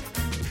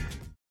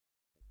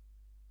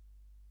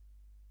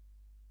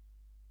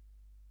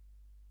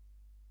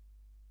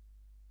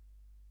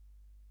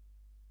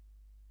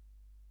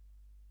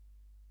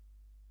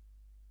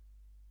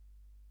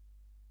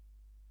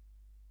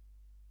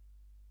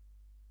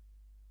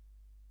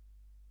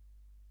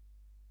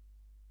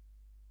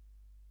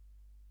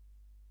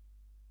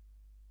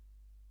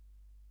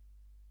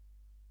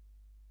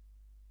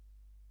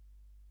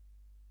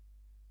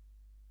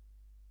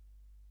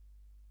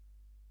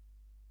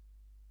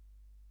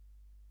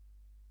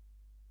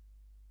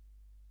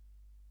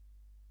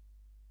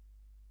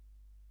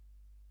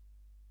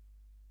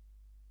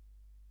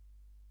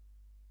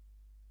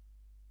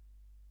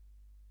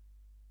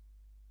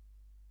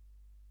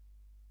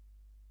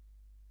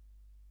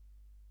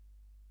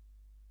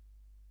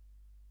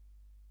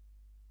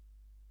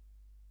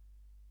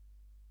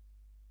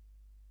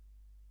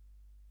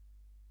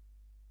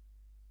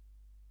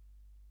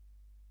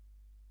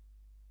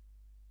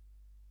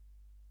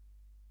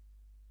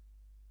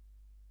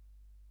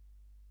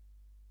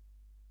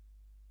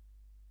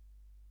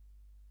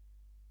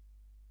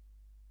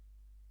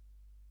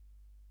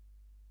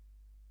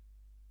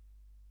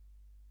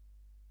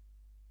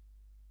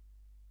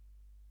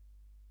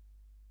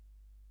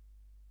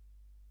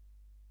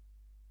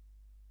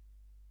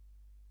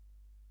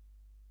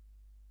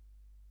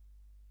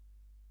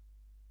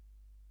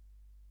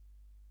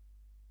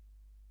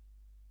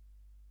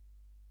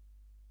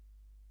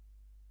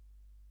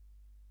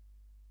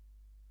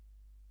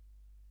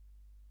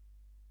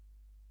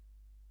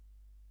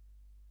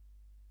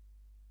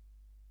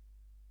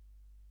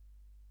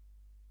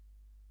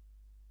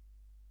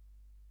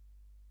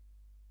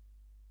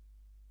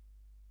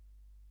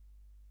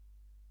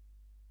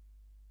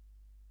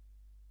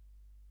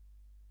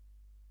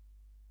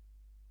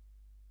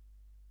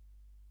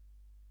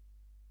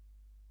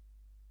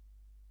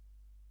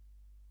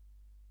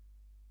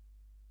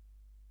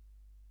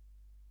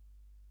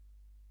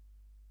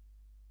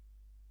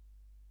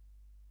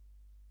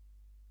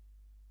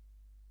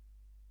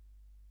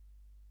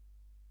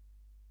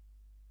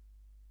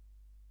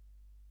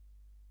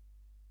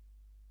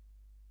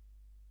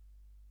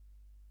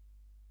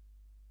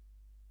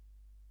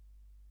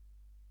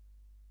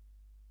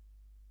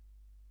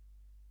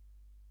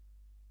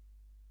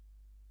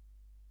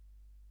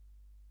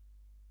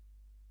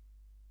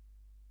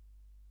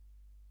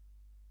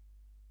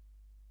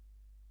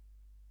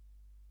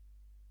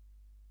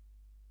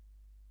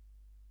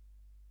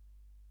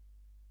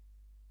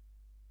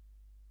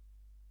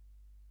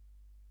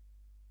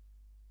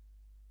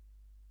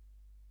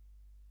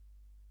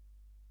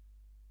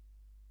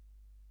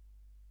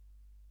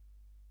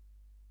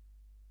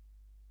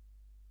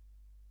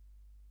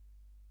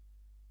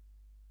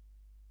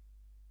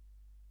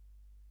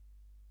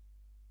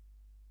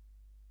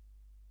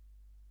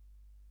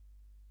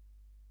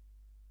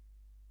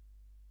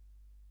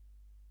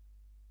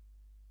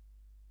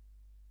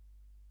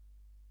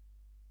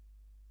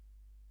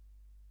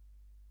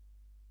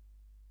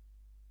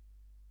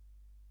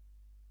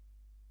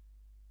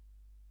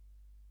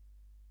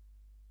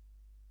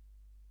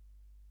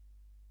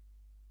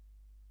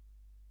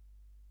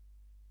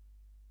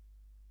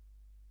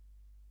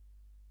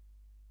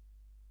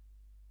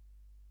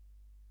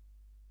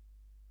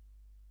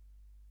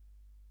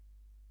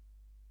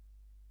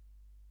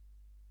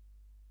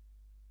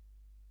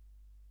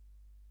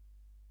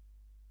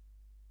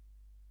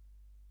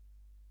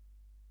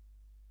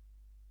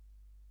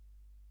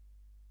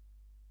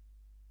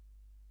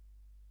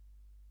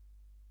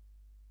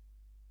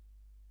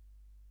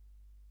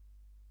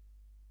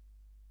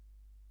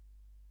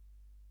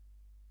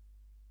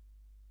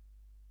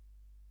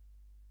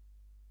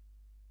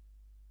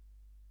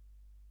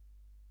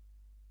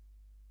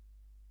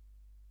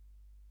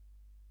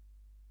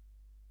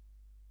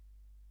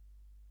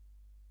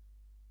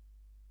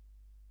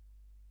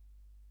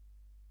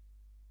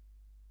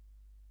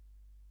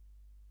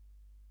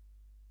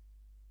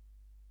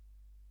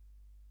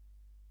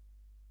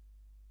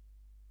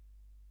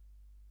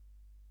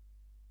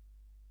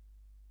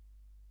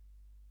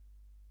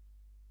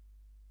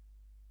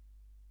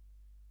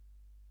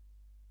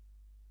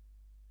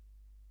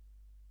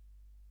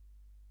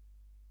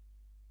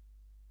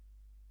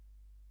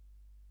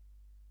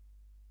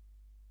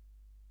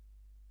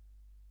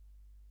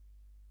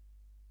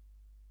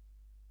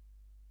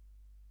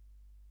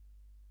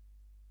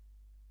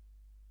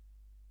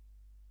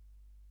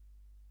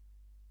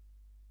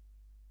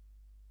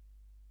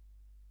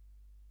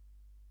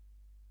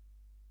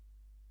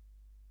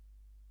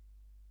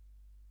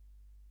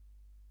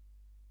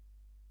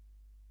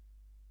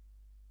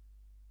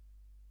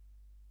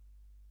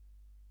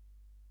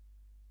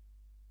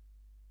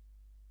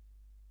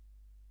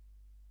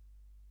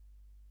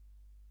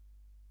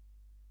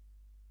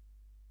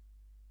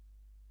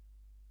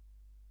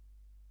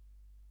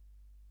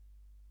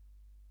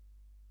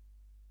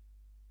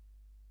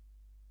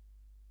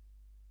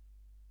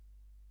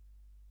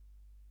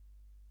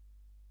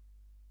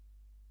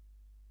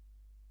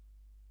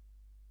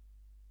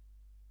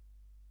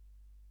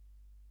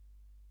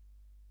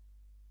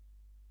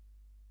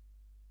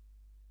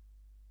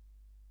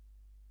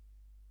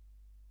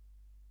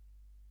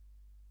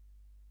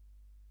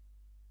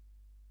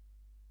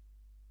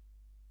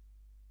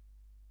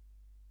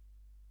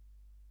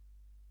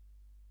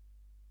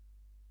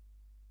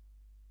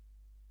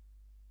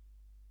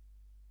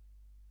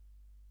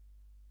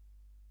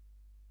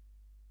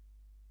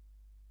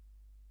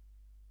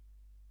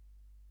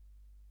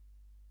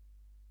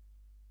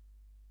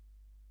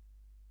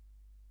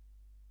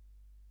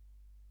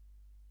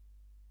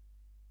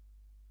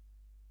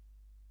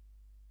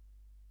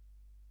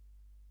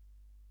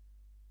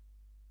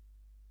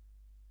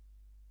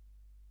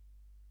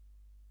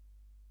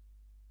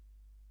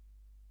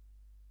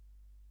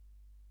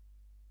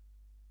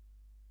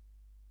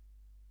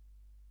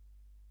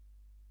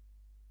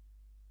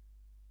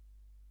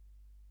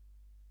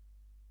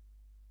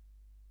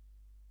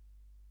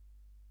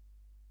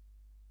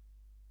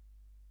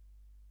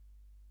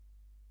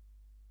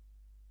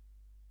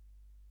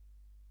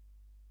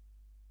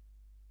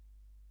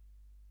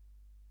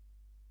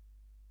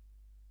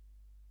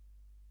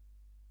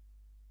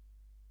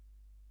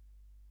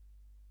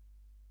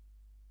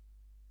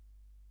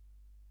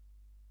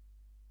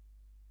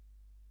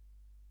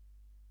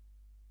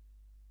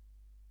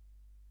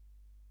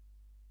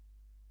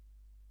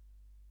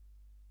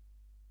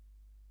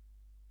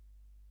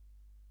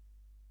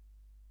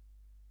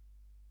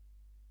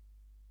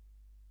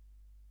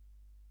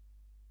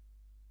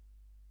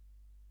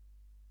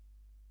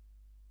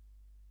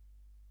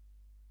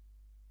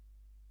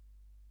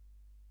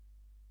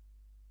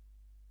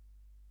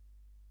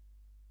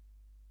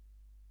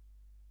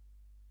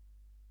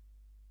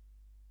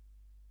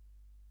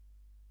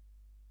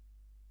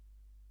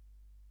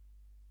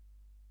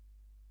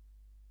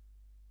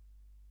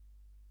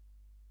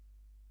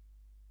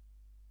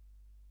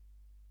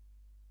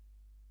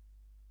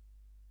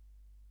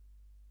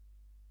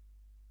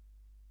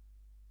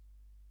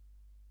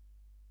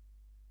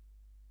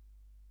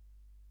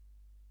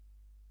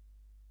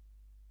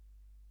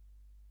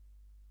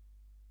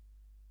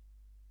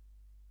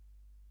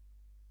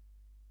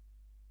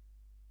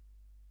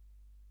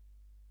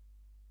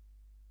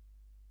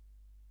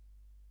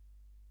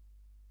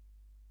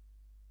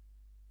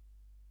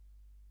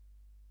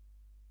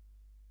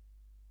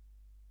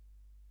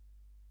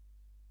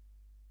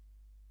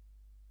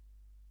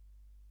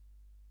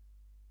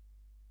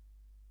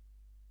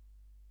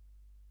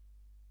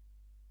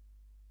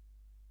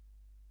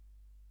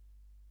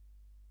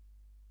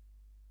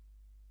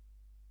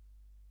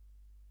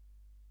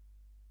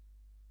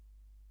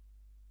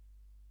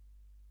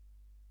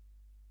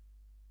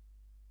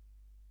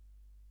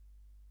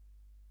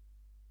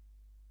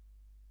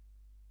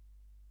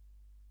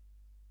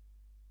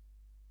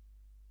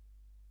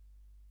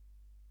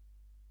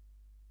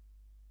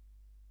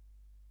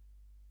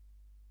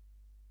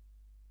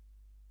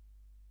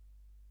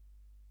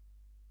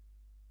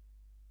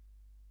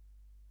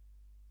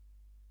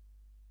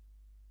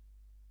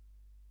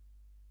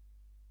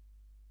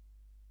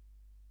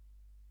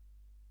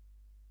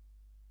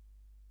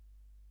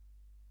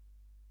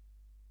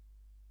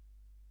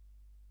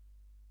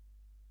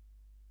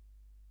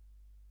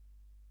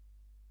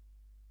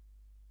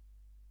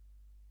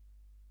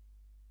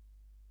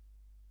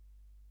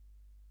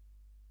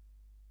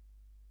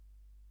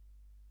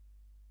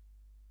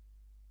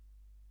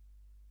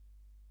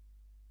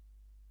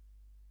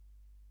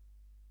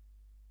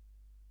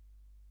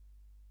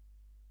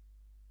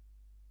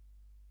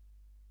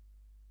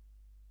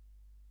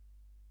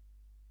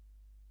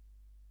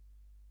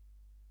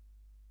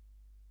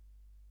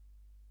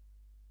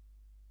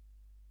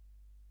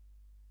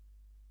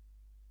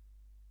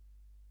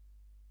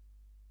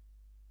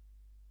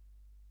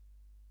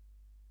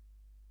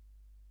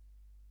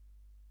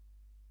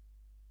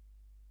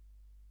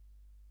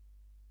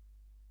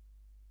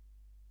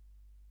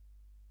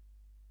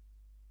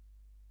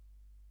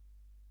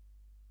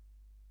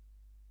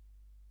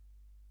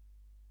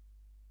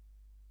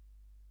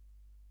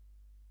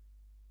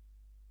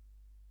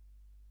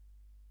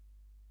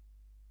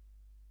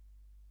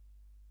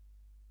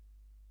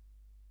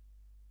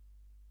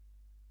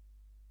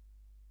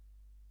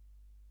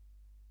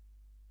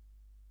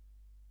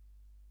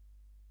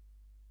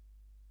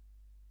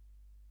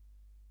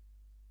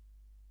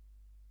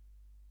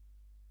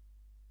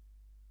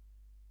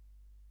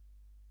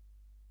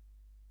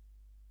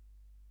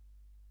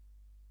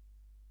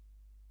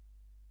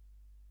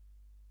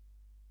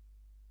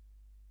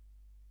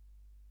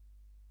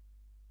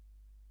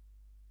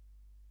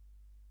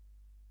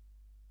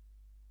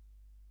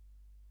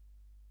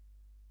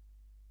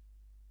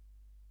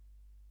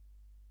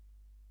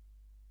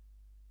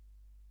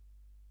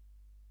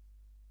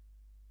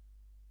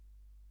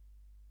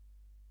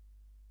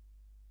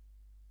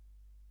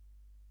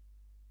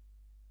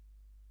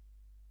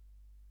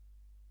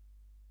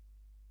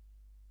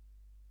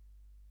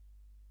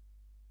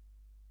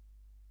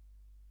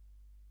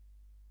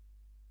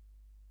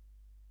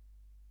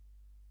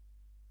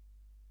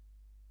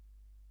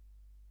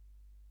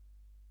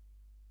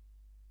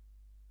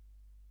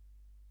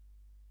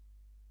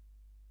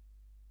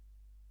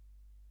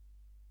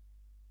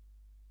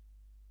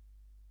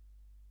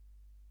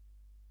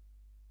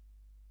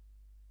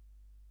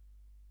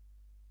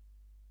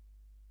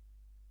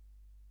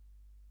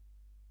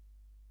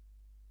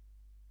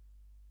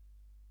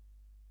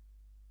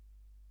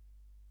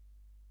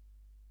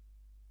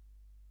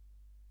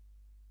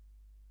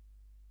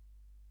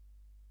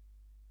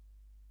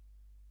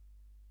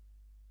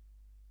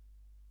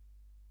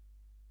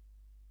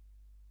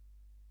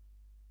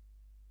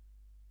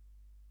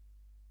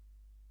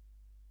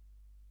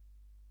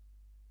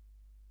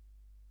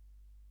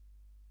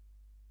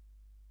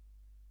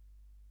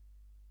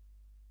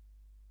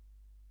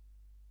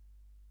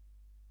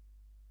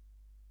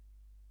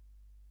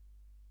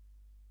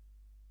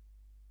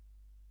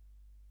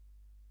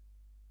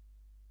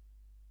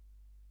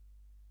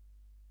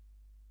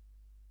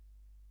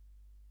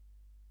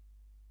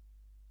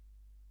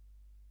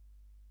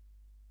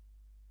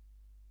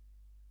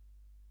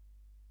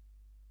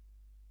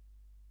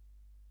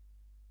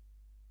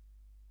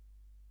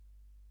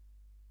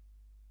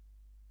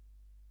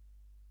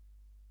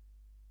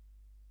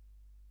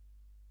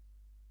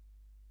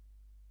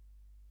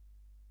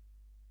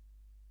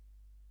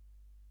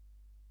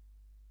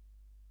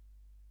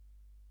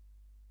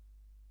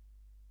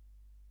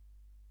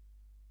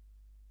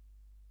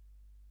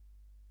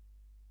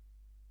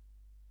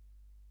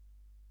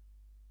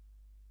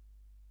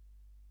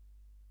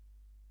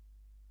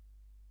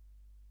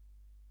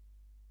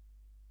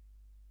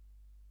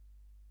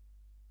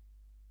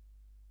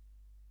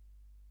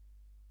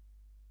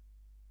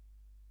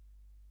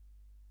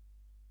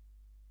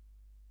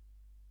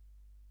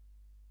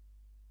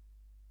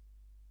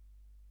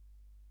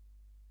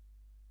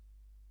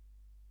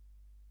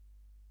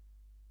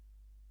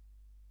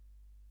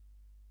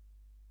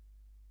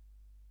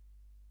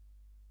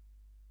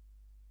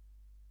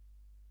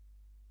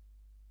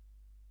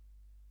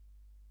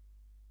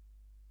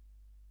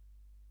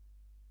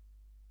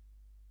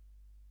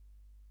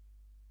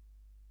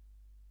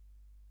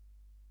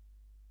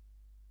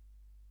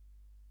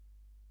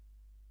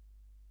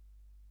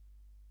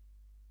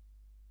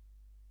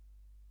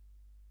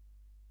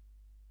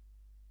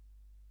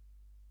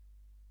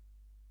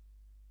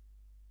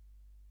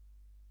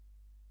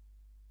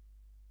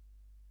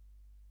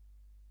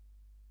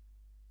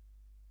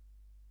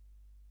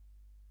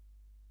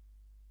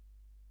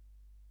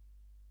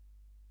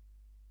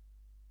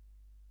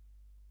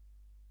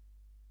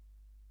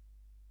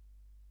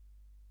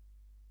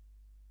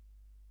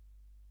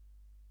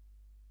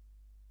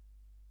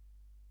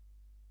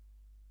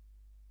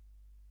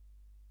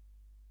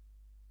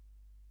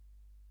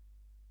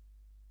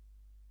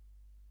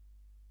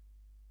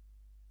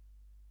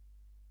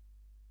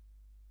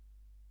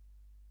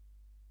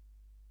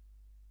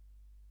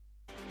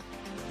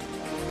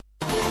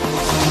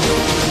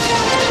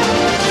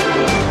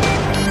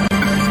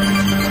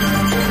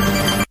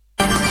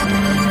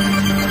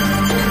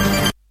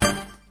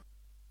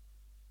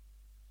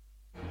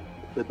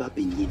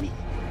 benyini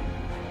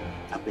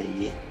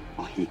abeye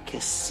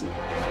ohikesi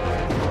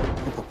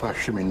papa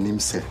hweme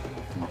nimse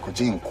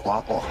makoje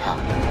nkwa oha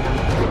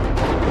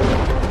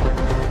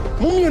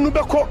Mumienu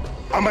beko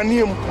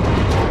amaniem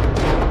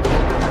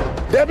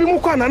Debi mu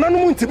kwa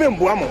nananom ntibe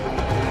mboa mo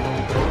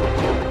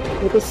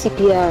Ebe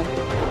sipia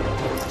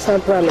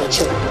sampra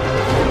nacho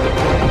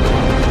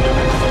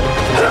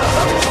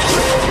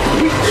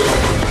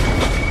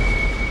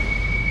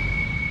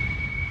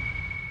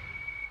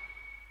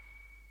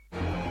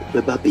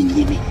Beba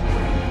benyini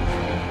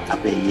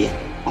abeye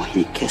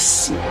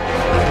ohikesi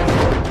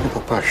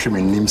papa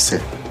hweme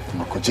nimse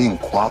makoje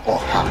nkwa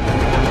oha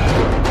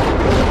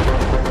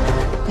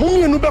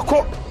Mumienu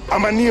beko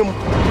amaniem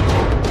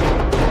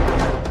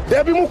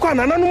Debi mu kwa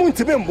nananom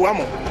ntibe mboa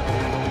mo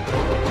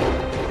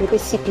Ebe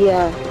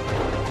sipia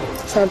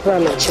sampra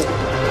nacho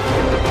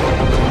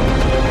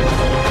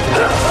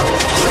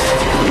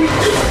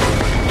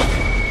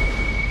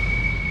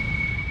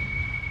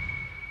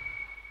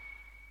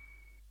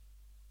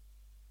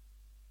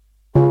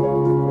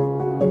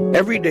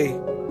Every day,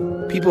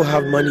 people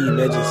have money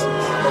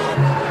emergencies.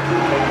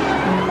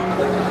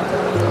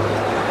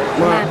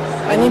 Ma,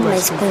 I need my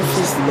school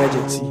fees.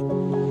 Emergency.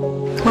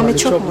 Mama,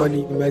 chop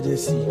money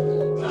emergency.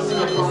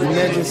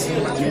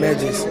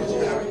 Emergency.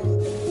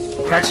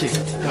 Catch it.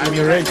 I'm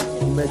your rent.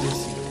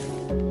 Emergency.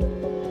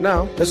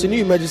 Now, there's a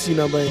new emergency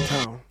number in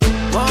town.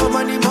 More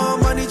money,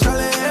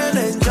 challenge and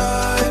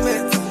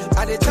enjoyment.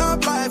 At the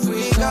top life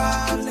we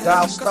got.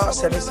 Dial star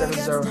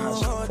 770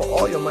 hash for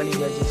all your money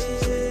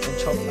emergencies and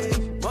chop life.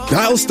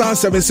 Dial star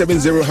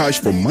 770 hash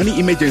for money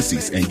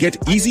emergencies and get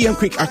easy and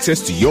quick access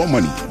to your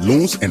money,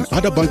 loans, and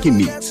other banking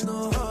needs.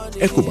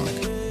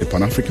 EcoBank, the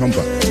Pan-African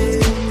Bank.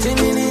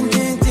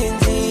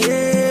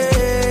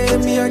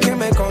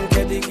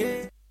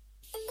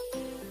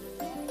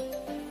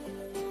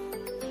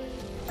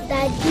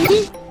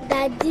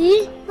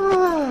 Daddy,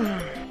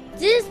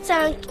 this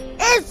tank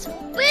is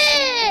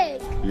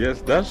big.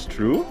 Yes, that's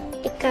true.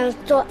 It can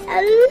store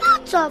a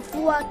lot of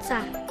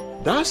water.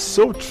 That's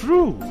so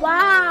true.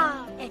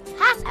 Wow, it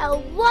has a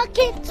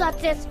working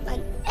tortoise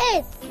on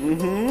it.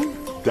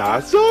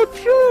 That's so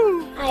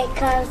true. I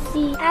can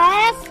see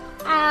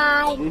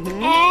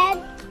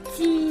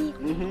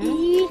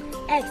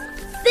SINTEX.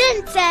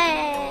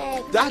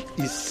 Syntax. That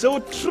is so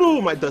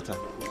true, my daughter.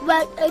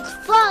 When it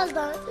falls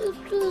down, it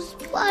will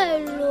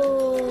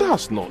spoil.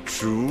 That's not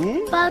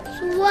true. But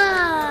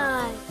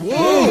why?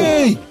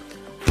 Hey!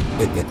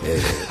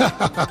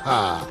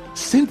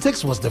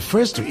 Syntex was the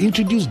first to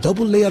introduce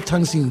double-layer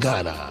tanks in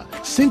Ghana.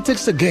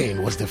 Syntex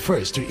again was the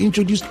first to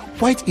introduce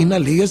white inner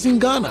layers in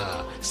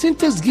Ghana.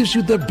 Syntex gives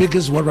you the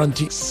biggest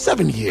warranty,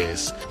 7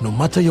 years. No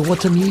matter your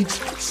water needs,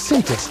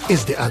 Syntex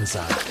is the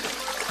answer.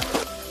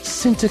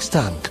 Syntex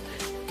tank.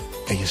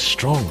 Are you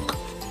strong?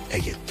 Are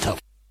you tough?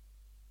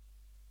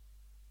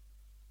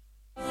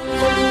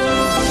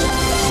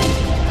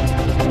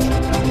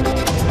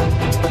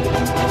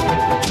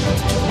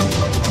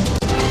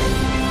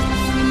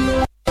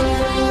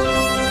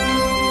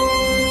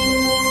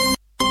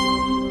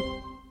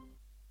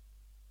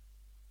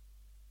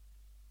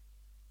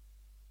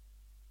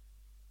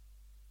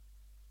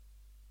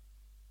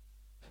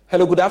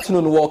 Hello, good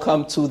afternoon.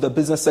 Welcome to the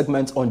business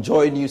segment on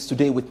Joy News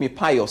today with me,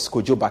 Pius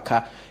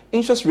Kojobaka.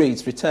 Interest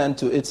rates returned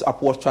to its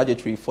upward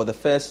trajectory for the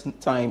first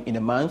time in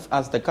a month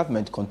as the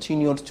government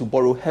continued to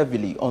borrow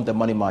heavily on the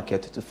money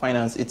market to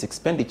finance its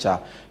expenditure.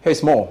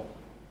 Here's more.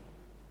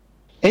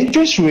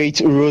 Interest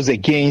rates rose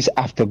again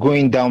after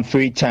going down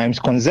 3 times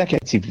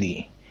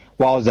consecutively.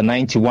 While the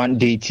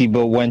 91-day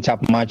T-bill went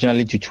up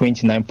marginally to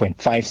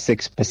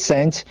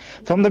 29.56%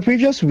 from the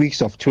previous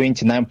weeks of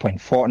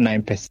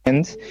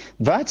 29.49%,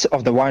 that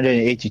of the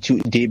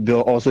 182-day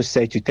bill also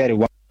set to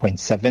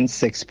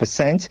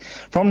 31.76%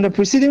 from the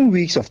preceding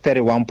weeks of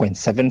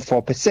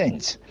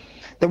 31.74%.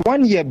 The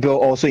 1-year bill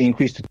also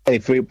increased to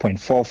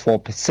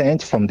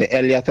 33.44% from the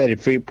earlier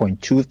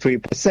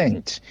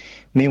 33.23%.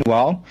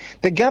 Meanwhile,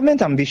 the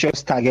government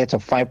ambitious target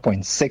of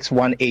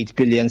 5.618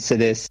 billion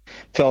cedis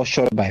fell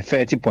short by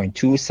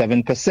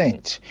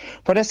 30.27%.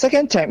 For the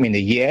second time in a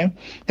year,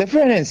 the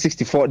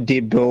 364-day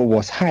bill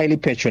was highly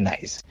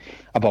patronized.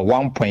 About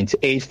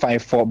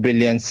 1.854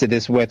 billion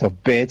cedis worth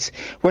of bids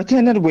were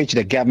tendered, which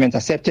the government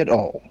accepted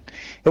all.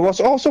 It was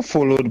also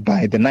followed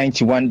by the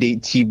 91-day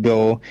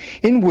T-bill,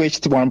 in which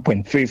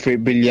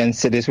 1.33 billion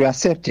cedis were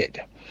accepted.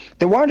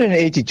 The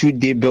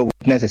 182-day bill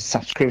witnessed a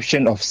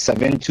subscription of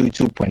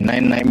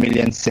 722.99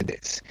 million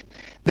cedis.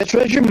 The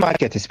treasury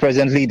market is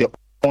presently the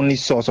only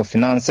source of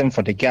financing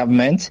for the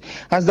government,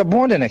 as the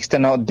bond and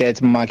external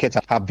debt markets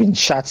have been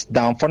shut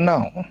down for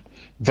now.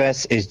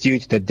 This is due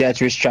to the debt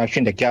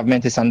restructuring the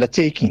government is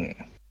undertaking.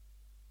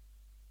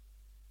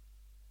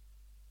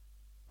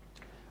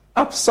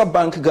 Absa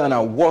Bank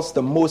Ghana was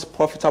the most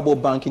profitable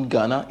bank in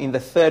Ghana in the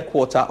third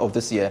quarter of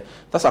this year.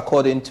 That's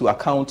according to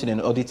accounting and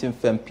auditing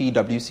firm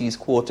PwC's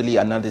quarterly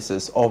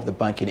analysis of the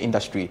banking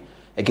industry.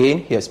 Again,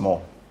 here's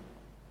more.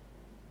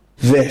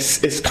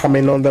 This is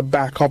coming on the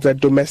back of the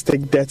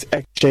domestic debt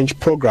exchange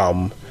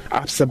program.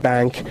 Absa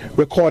Bank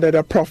recorded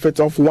a profit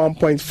of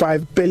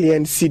 1.5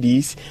 billion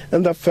cedis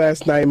in the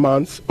first 9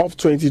 months of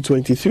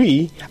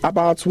 2023,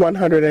 about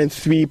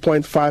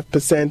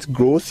 103.5%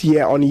 growth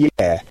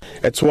year-on-year.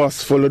 It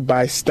was followed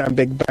by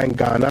Stanbic Bank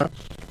Ghana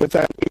with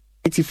an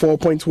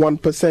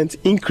 84.1%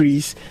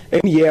 increase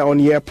in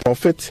year-on-year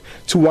profit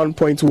to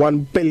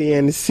 1.1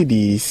 billion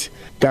cedis.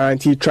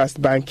 Guarantee Trust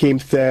Bank came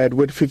third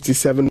with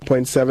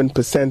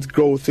 57.7%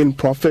 growth in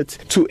profit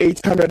to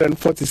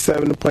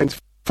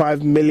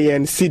 847.5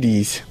 million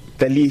cedis.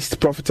 The least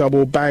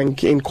profitable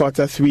bank in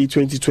Q3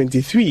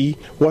 2023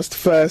 was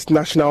First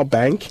National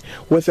Bank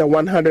with a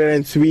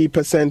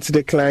 103%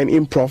 decline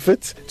in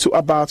profit to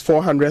about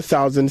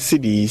 400,000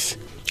 cedis.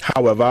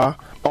 However,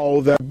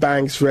 all the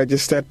banks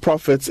registered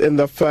profits in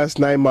the first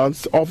 9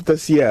 months of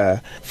this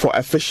year. For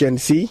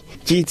efficiency,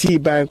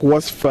 GT Bank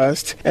was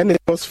first and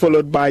it was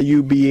followed by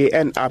UBA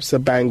and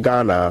Absa Bank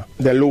Ghana.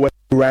 The lowest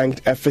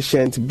ranked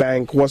efficient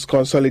bank was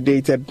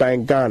Consolidated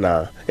Bank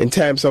Ghana. In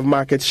terms of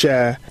market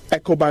share,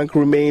 EcoBank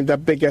remained the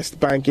biggest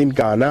bank in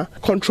Ghana,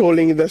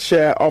 controlling the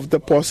share of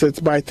deposits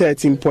by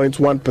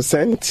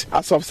 13.1%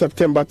 as of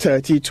September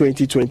 30,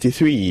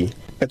 2023.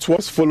 It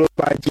was followed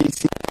by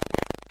GC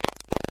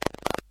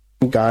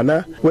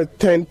Ghana with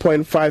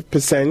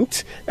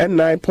 10.5% and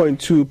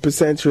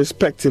 9.2%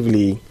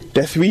 respectively.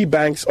 The three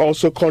banks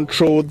also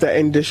controlled the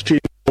industry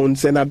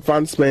loans and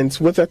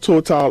advancements with a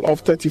total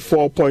of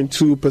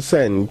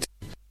 34.2%.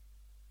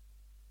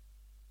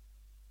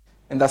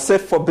 And that's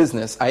it for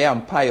business. I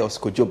am Pius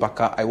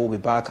Kojobaka. I will be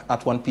back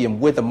at 1 p.m.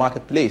 with the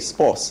marketplace.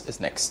 Sports is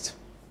next.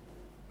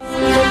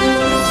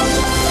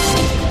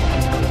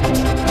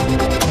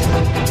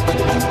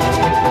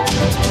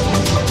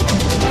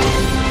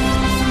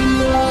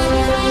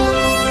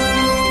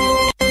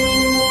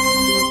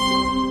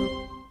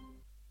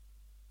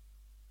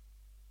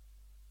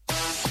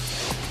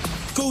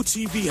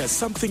 GoTV has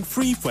something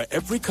free for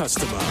every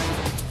customer.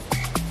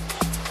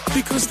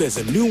 Because there's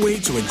a new way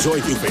to enjoy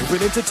your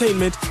favorite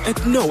entertainment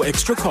at no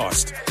extra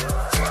cost.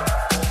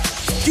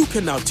 You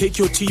can now take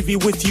your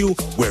TV with you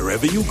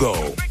wherever you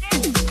go.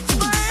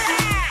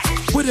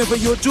 Whatever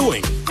you're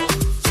doing.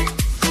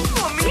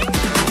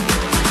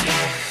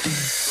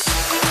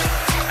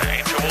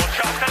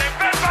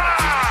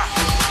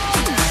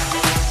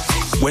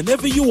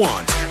 Whenever you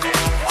want.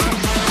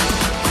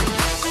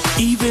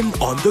 Even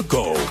on the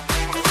go.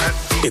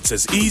 It's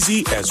as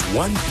easy as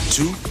 1,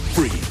 2,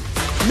 3.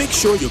 Make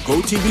sure your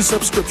GoTV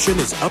subscription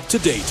is up to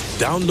date.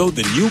 Download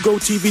the new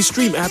GoTV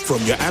Stream app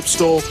from your app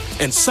store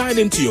and sign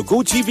into your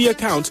GoTV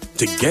account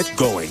to get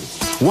going.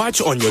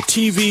 Watch on your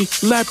TV,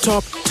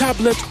 laptop,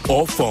 tablet,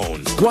 or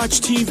phone.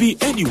 Watch TV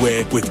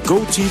anywhere with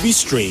GoTV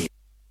Stream.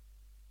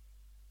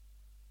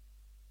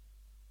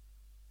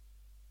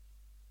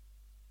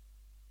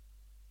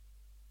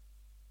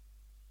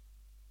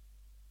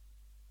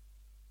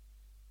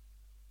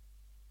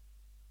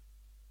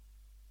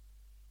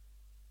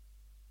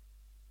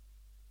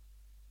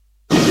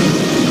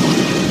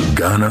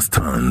 Ghana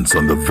stands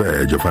on the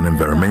verge of an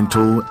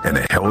environmental and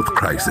a health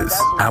crisis.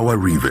 Our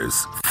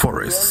rivers,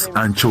 forests,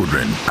 and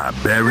children are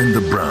bearing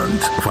the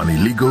brunt of an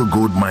illegal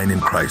gold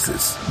mining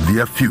crisis.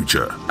 Their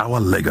future,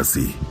 our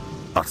legacy,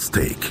 at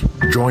stake.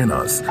 Join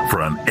us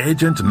for an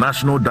urgent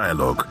national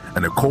dialogue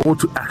and a call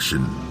to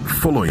action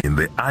following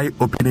the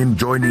eye-opening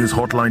Joy News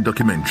Hotline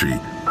documentary,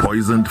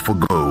 Poisoned for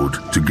Gold.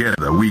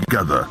 Together we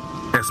gather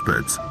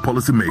experts,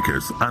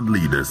 policymakers, and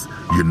leaders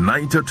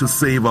united to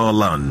save our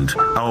land,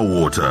 our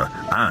water,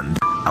 and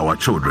our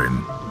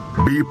children.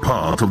 Be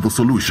part of the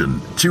solution.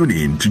 Tune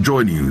in to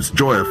Joy News,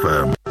 Joy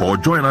FM, or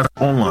join us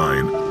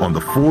online on the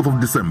 4th of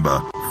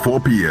December, 4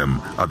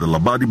 p.m. at the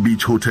Labadi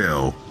Beach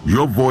Hotel.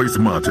 Your voice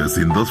matters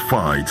in this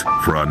fight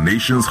for our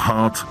nation's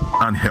heart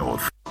and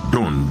health.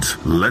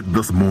 Don't let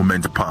this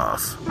moment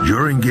pass.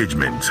 Your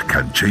engagement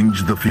can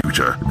change the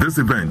future. This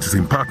event is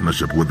in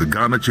partnership with the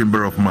Ghana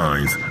Chamber of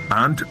Mines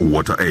and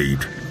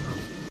WaterAid.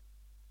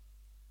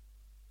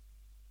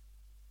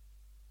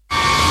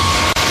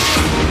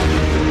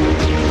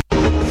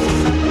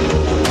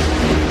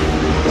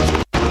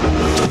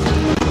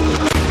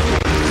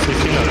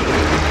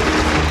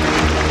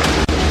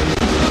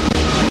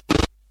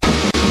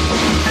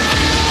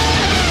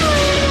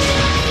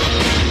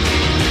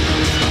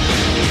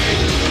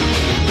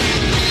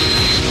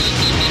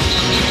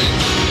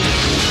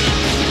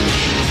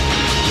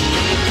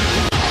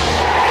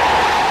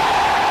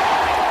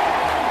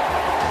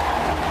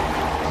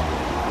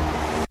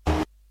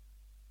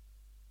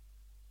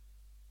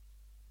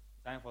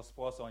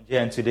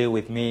 And today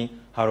with me,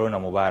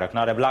 Haruna Mubarak.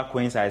 Now, the Black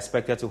Queens are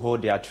expected to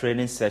hold their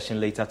training session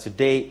later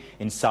today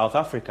in South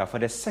Africa for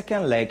the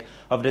second leg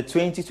of the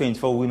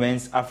 2024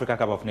 Women's Africa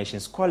Cup of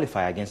Nations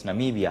qualifier against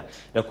Namibia.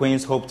 The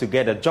Queens hope to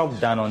get the job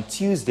done on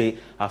Tuesday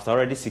after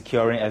already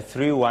securing a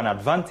 3-1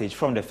 advantage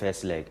from the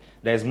first leg.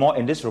 There's more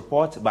in this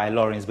report by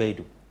Lawrence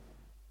Baidu.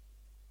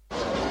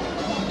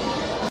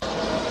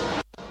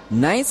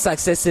 9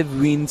 successive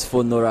wins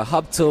for Nora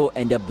Hopto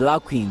and the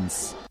Black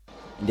Queens.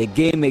 In the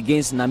game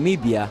against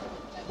Namibia,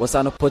 was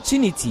an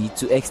opportunity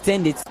to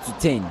extend it to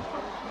 10.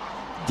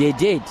 They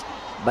did,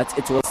 but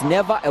it was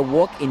never a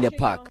walk in the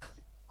park.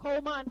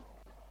 Coleman.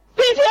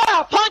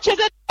 PPR punches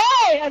it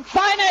away and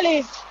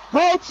finally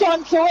holds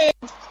on to it.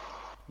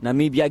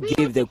 Namibia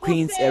gave the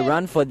Queens a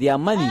run for their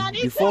money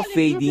before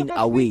fading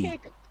away.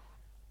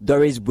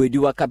 Doris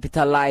Bwedua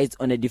capitalized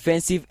on a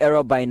defensive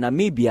error by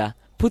Namibia,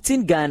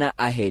 putting Ghana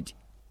ahead.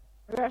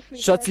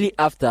 Shortly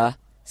after,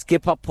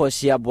 skipper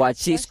Portia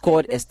Boachi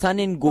scored a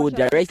stunning goal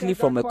directly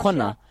from a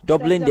corner,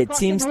 doubling the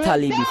team's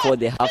tally before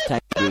the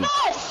halftime break.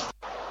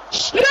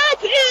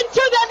 Straight into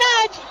the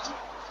net,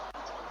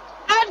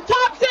 and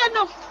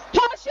Captain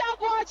Portia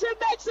Boachi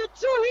makes it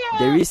 2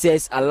 here. The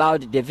recess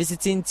allowed the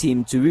visiting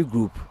team to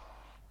regroup,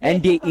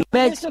 and they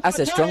emerged as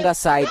a stronger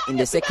side in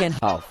the second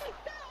half.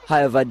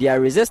 However, their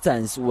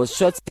resistance was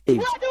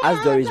short-lived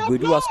as Doris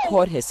Bwedua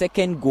scored her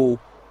second goal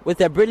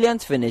with a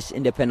brilliant finish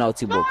in the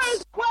penalty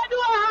box.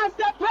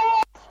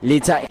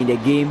 Later in the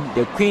game,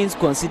 the Queens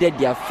conceded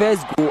their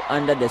first goal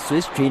under the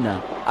Swiss trainer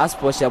as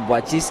Portia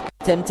Boachi's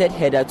attempted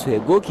header to her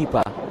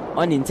goalkeeper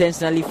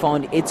unintentionally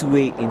found its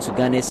way into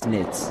Ghana's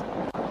net.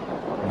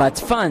 But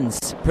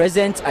fans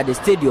present at the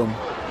stadium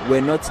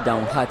were not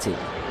downhearted.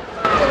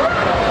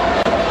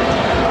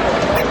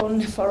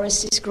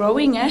 Forest is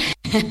growing,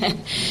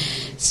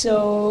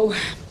 So,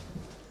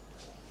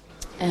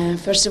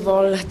 first of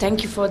all,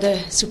 thank you for the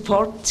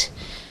support.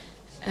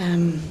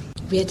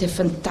 We had a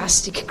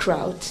fantastic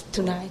crowd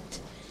tonight.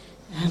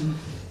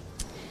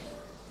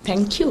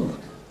 Thank you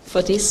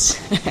for this.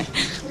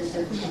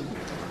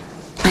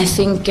 I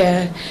think,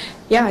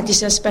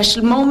 these are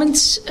special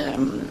moments.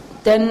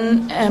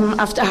 Then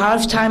after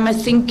halftime, I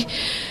think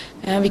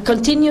we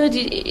continued.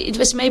 It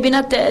was maybe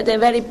not the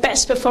very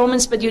best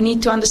performance, but you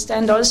need to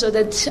understand also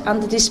that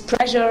under this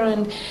pressure,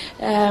 and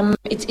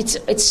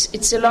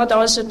it's a lot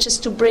also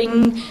just to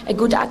bring a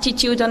good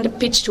attitude on the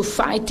pitch, to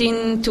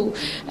fighting.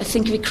 I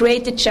think we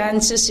created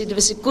chances. It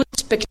was a good,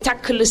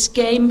 spectacular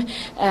game.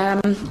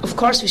 Of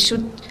course, we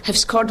should have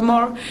scored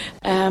more,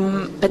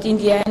 but in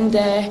the end,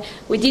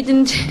 we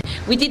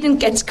didn't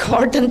get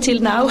scored until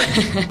now.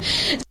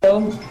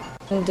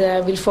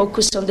 We'll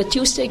focus on the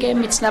Tuesday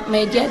game. It's not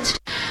made yet.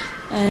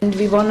 And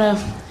we want to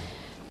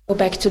go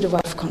back to the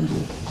WAFCON.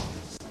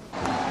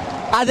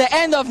 At the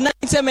end of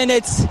 90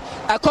 minutes,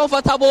 a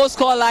comfortable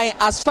scoreline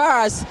as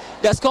far as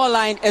the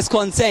scoreline is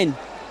concerned.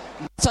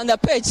 But on the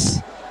pitch,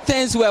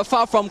 things were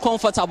far from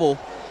comfortable.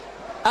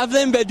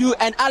 Evelyn Bedu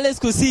and Alice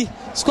Kusi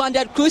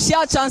squandered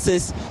crucial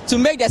chances to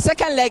make the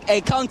second leg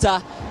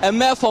encounter a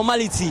mere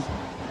formality.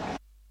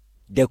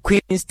 The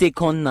Queens take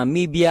on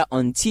Namibia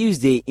on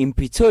Tuesday in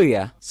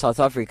Pretoria, South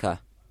Africa.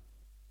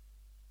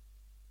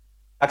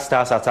 Black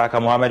Stars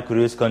attacker Mohamed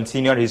Kudus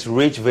continued his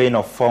rich vein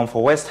of form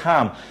for West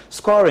Ham,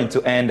 scoring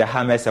to end the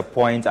Hammers a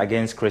point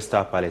against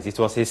Crystal Palace. It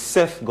was his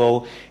 6th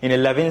goal in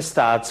 11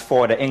 starts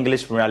for the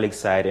English Premier League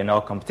side in all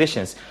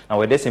competitions. Now,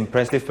 with this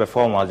impressive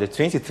performance, the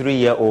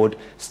 23-year-old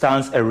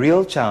stands a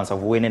real chance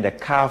of winning the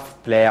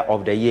CAF Player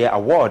of the Year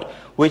award,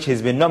 which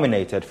he's been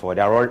nominated for.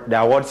 The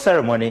award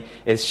ceremony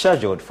is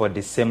scheduled for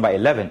December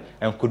 11,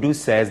 and Kudus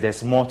says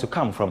there's more to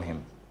come from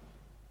him.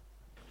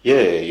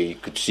 Yeah, you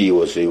could see it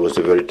was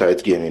a very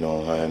tight game,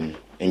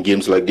 in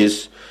games like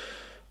this,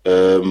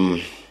 where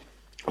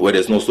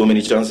there's not so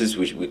many chances,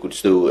 we could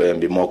still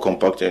be more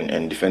compact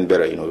and defend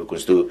better, we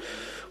could still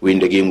win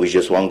the game with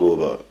just 1 goal,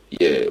 but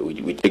yeah,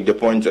 we take the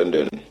point and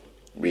then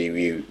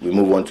we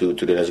move on to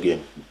the next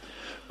game.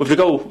 With the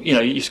goal,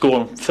 you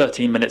score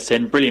 13 minutes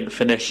in, brilliant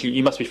finish,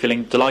 you must be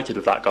feeling delighted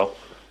with that goal.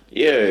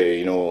 Yeah,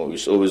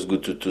 it's always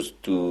good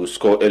to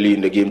score early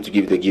in the game, to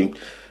give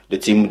the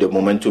team the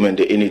momentum and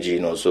the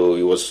energy, so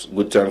it was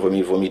good time for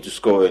me to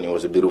score, and it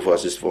was a beautiful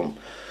assist from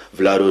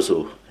Vlado,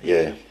 so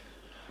yeah.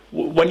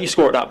 When you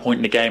score at that point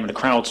in the game and the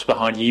crowd's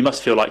behind you, you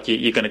must feel like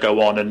you're going to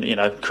go on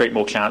and create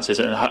more chances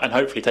and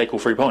hopefully take all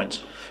 3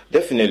 points.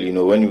 Definitely,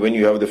 when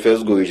you have the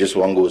first goal, it's just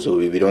 1 goal, so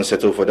we don't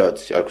settle for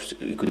that.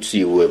 You could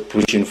see we were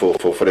pushing for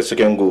the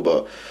second goal,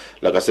 but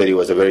like I said, it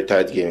was a very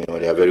tight game.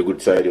 They are very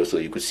good side, so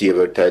you could see a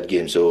very tight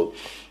game, so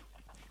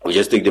we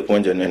just take the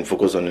point and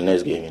focus on the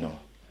next game,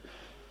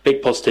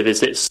 Big positive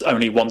is it's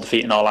only 1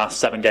 defeat in our last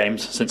 7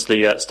 games since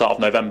the start of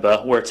November.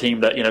 We're a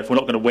team that, if we're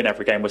not going to win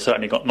every game, we're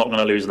certainly not going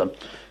to lose them.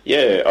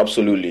 Yeah,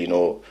 absolutely,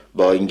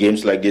 But in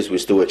games like this, we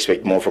still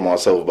expect more from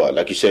ourselves. But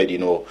like you said,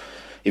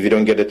 if you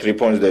don't get the 3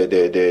 points,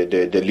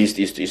 the least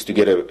is to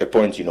get a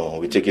point,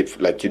 We take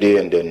it like today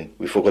and then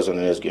we focus on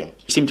the next game.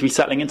 You seem to be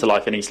settling into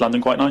life in East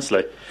London quite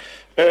nicely.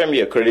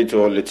 Yeah, credit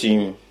to all the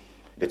team,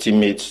 the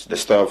teammates, the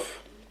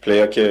staff,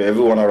 player care,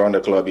 everyone around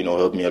the club,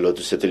 helped me a lot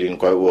to settle in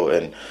quite well.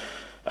 And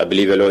I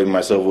believe a lot in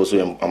myself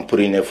also. I'm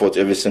putting effort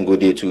every single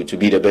day to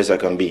be the best I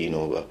can be,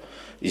 But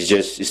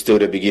it's still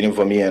the beginning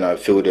for me, and I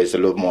feel there's a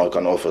lot more I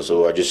can offer.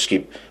 So I just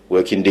keep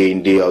working day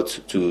in, day out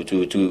to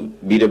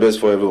be the best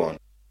for everyone.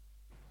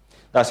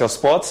 That's your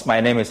sports.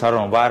 My name is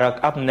Harun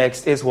Mubarak. Up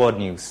next is World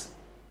News.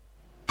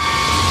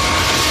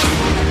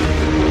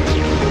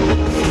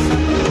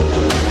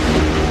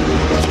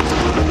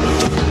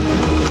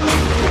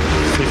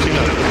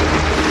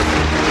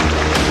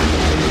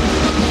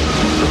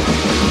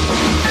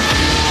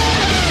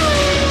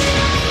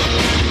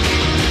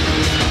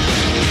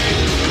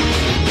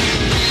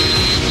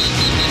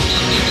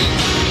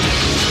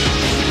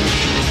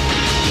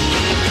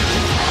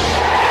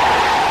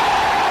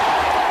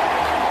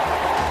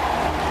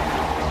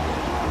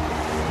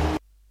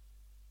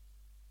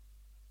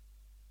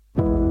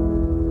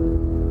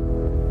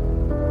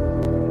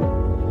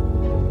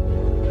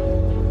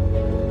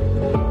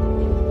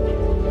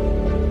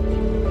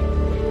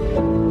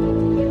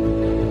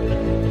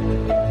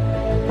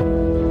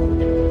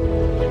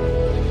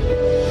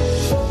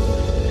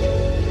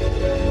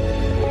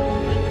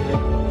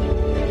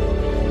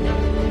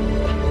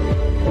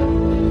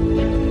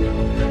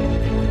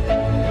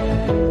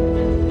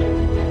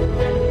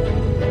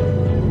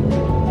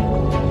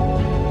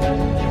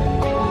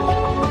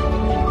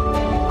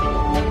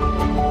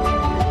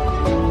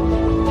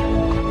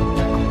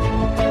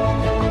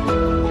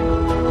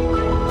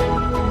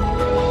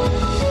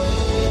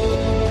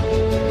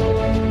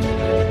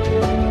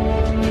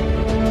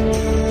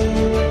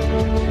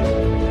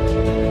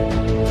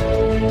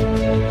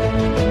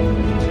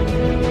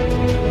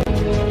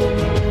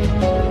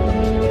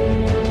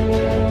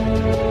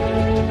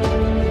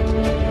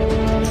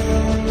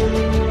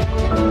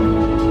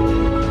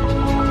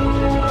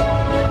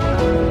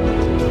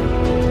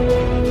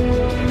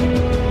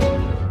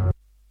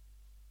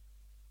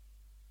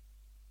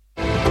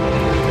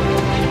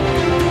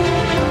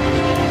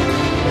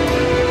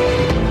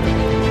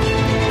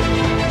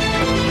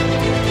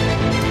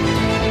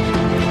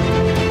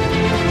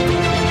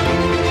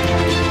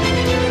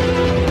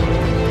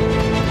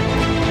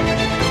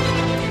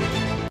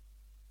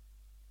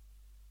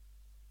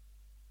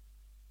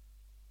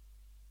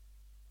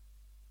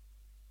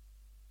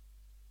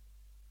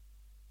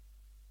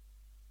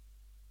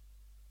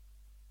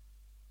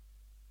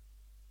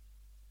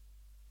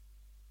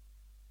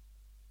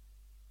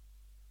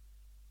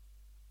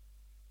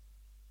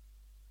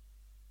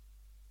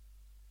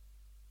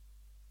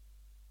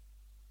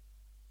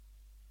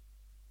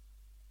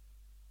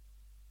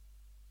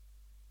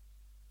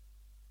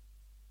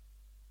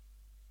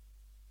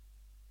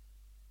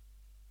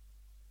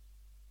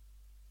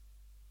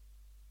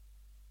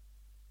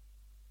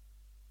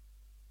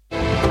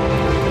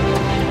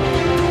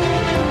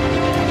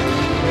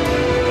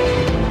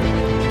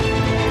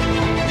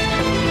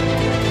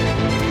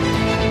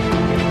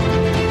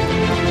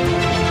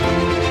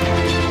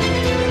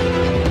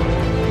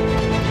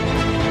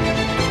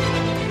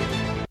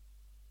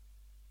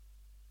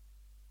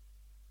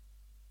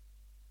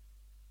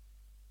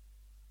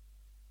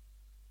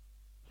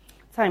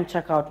 Time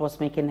check out what's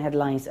making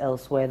headlines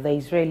elsewhere. The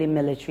Israeli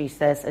military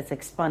says it's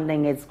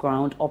expanding its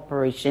ground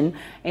operation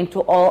into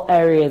all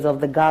areas of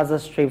the Gaza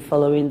Strip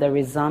following the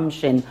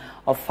resumption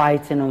of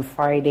fighting on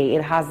Friday.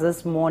 It has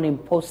this morning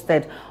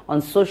posted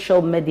on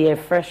social media a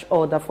fresh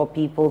order for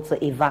people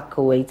to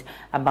evacuate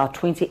about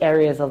 20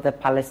 areas of the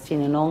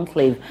Palestinian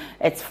enclave.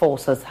 Its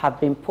forces have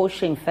been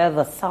pushing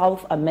further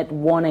south amid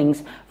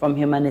warnings from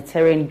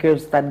humanitarian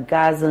groups that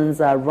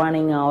Gazans are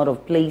running out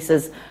of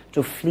places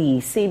to flee.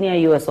 Senior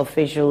U.S.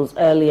 officials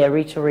earlier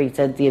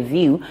reiterated their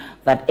view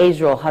that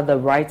Israel had the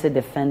right to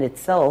defend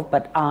itself,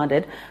 but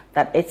added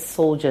that its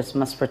soldiers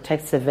must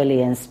protect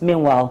civilians.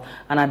 Meanwhile,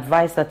 an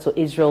advisor to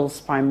Israel's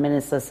prime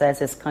minister says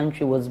his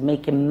country was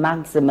making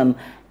maximum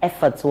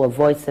effort to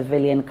avoid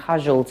civilian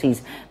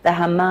casualties. The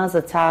Hamas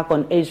attack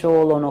on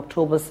Israel on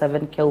October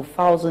 7 killed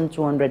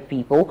 1,200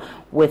 people,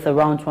 with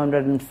around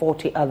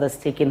 240 others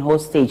taken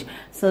hostage.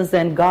 Since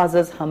then,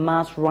 Gaza's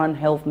Hamas-run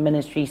health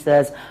ministry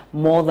says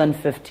more than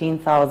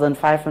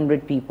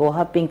 15,500 people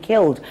have been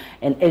killed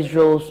in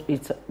Israel's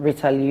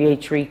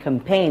retaliatory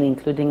campaign,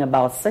 including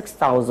about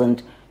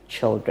 6,000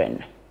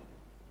 children.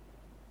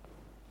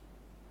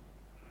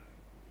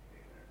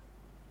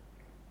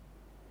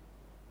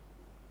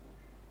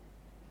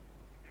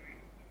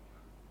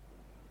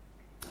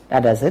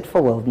 That does it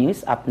for World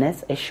News. Up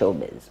next is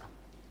Showbiz.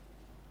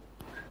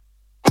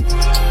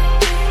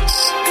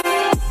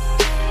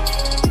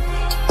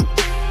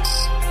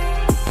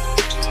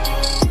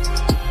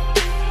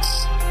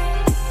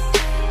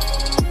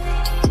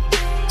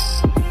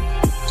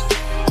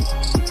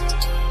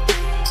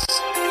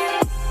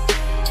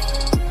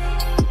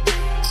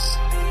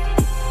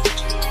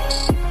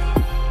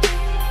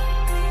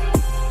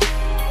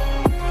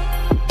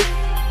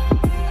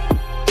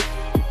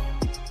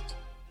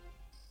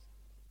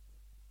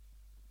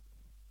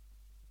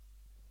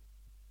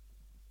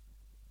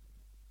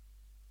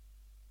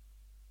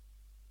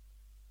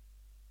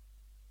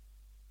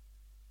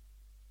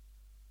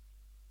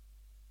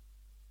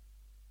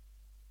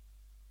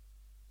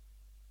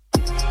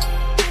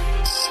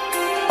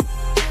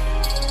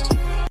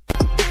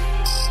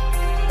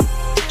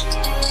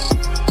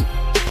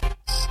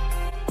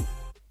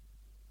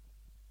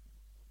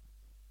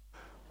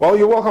 Well,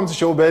 you're welcome to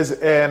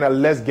Showbiz,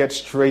 and let's get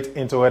straight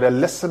into it. A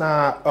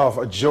listener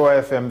of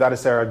Joy FM, that is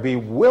Sarah B,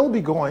 will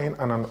be going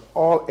on an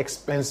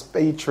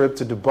all-expense-paid trip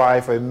to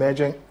Dubai for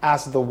emerging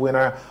as the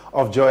winner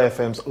of Joy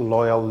FM's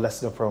Loyal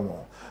Listener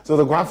promo. So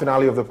the grand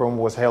finale of the promo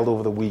was held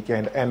over the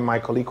weekend, and my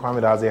colleague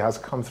Kwame Daze has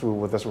come through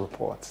with this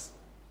report.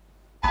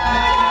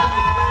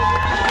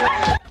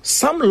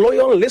 Some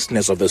loyal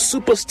listeners of the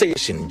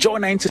superstation Joy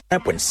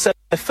 99.7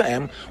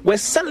 FM were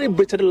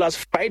celebrated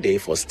last Friday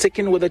for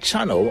sticking with the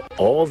channel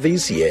all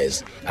these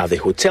years. At the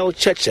Hotel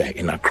Cheche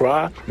in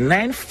Accra,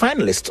 9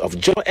 finalists of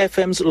Joy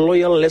FM's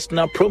Loyal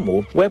Listener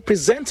promo were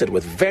presented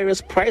with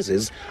various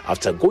prizes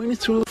after going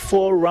through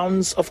 4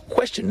 rounds of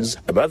questions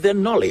about their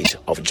knowledge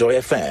of Joy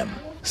FM.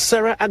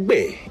 Sarah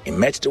Agbe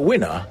emerged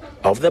winner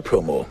of the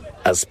promo.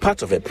 As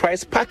part of a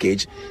prize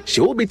package,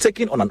 she will be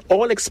taken on an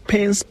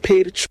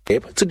all-expense-paid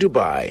trip to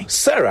Dubai.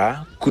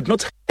 Sarah could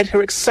not hide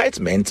her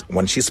excitement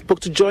when she spoke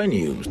to Joy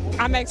News.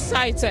 I'm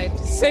excited,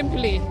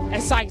 simply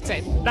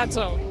excited, that's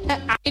all.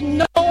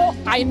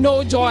 I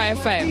know Joy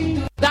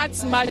FM.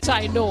 That's much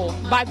I know,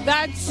 but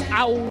that's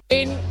I'll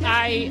win.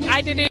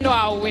 I didn't know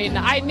I'll win.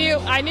 I knew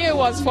it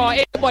was for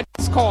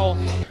anybody's call.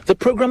 The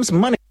program's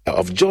manager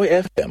of Joy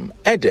FM,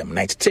 Adam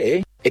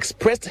Naitete,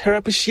 expressed her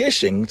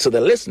appreciation to the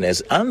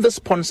listeners and the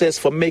sponsors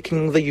for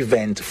making the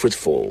event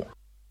fruitful.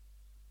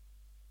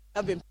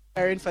 I've been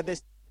preparing for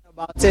this,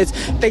 about it,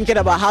 thinking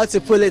about how to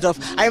pull it off.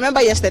 I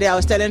remember yesterday I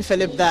was telling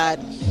Philip that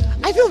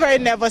I feel very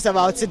nervous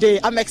about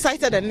today. I'm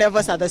excited and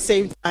nervous at the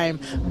same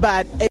time,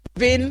 but it's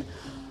been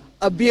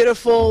a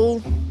beautiful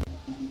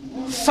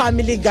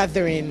family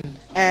gathering,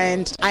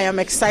 and I am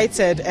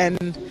excited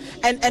and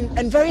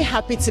very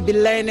happy to be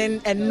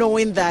learning and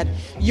knowing that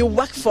you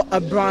work for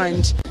a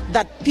brand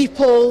that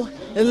people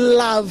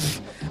love,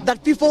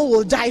 that people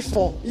will die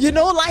for. You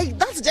know, like,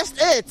 that's just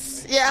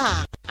it.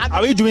 Yeah.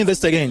 Are we doing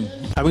this again?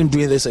 Are we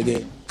doing this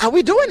again? Are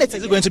we doing it again?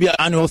 Is it going to be an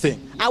annual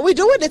thing? Are we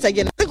doing it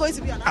again? Is it going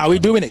to be an annual Are we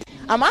doing it?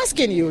 I'm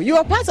asking you. You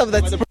are part of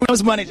the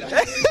program's manager.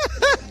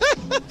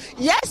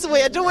 Yes,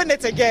 we are doing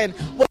it again.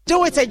 We'll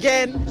do it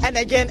again and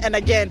again and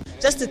again,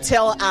 just to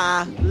tell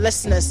our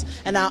listeners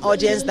and our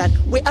audience that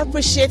we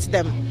appreciate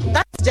them.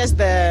 That's just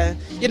the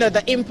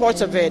import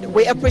of it.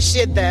 We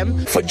appreciate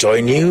them. For Joy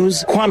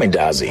News, Kwame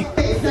Dazi.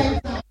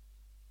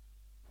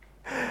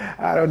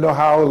 I don't know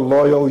how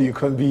loyal you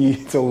can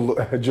be to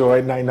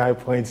Joy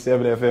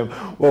 99.7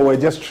 FM. Well, we're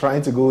just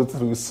trying to go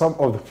through some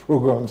of the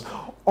programs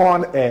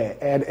on air,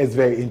 and it's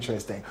very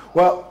interesting.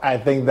 Well, I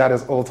think that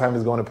is all time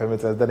is going to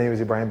permit us. The name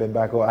is Ibrahim Ben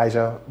Bako.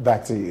 Aisha,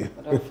 back to you.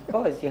 But of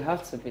course, you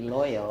have to be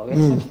loyal.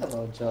 We're talking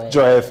about Joy.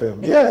 Joy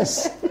FM,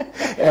 yes.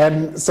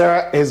 And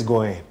Sarah is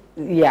going.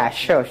 Yeah,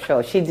 sure.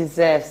 She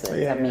deserves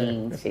it. Yeah. I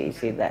mean,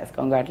 she does.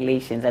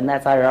 Congratulations. And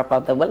that's how I wrap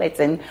up the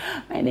bulletin.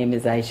 My name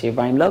is Aisha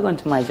Ibrahim. Log on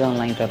to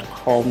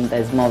myjoyonline.com.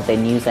 There's more of the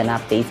news and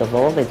updates of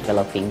all the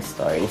developing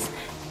stories.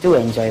 Do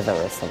enjoy the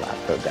rest of our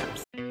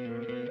programs.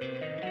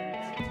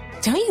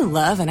 Don't you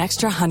love an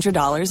extra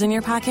 $100 in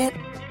your pocket?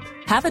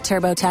 Have a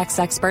TurboTax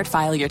expert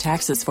file your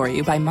taxes for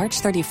you by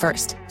March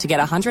 31st to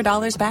get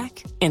 $100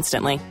 back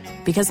instantly.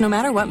 Because no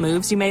matter what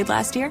moves you made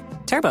last year,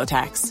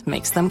 TurboTax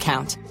makes them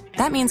count.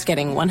 That means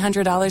getting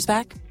 $100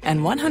 back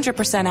and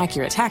 100%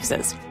 accurate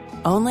taxes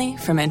only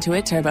from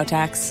Intuit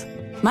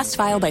TurboTax. Must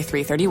file by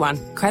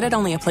 3/31. Credit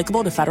only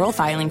applicable to federal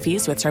filing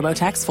fees with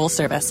TurboTax full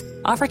service.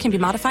 Offer can be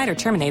modified or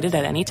terminated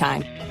at any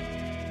time.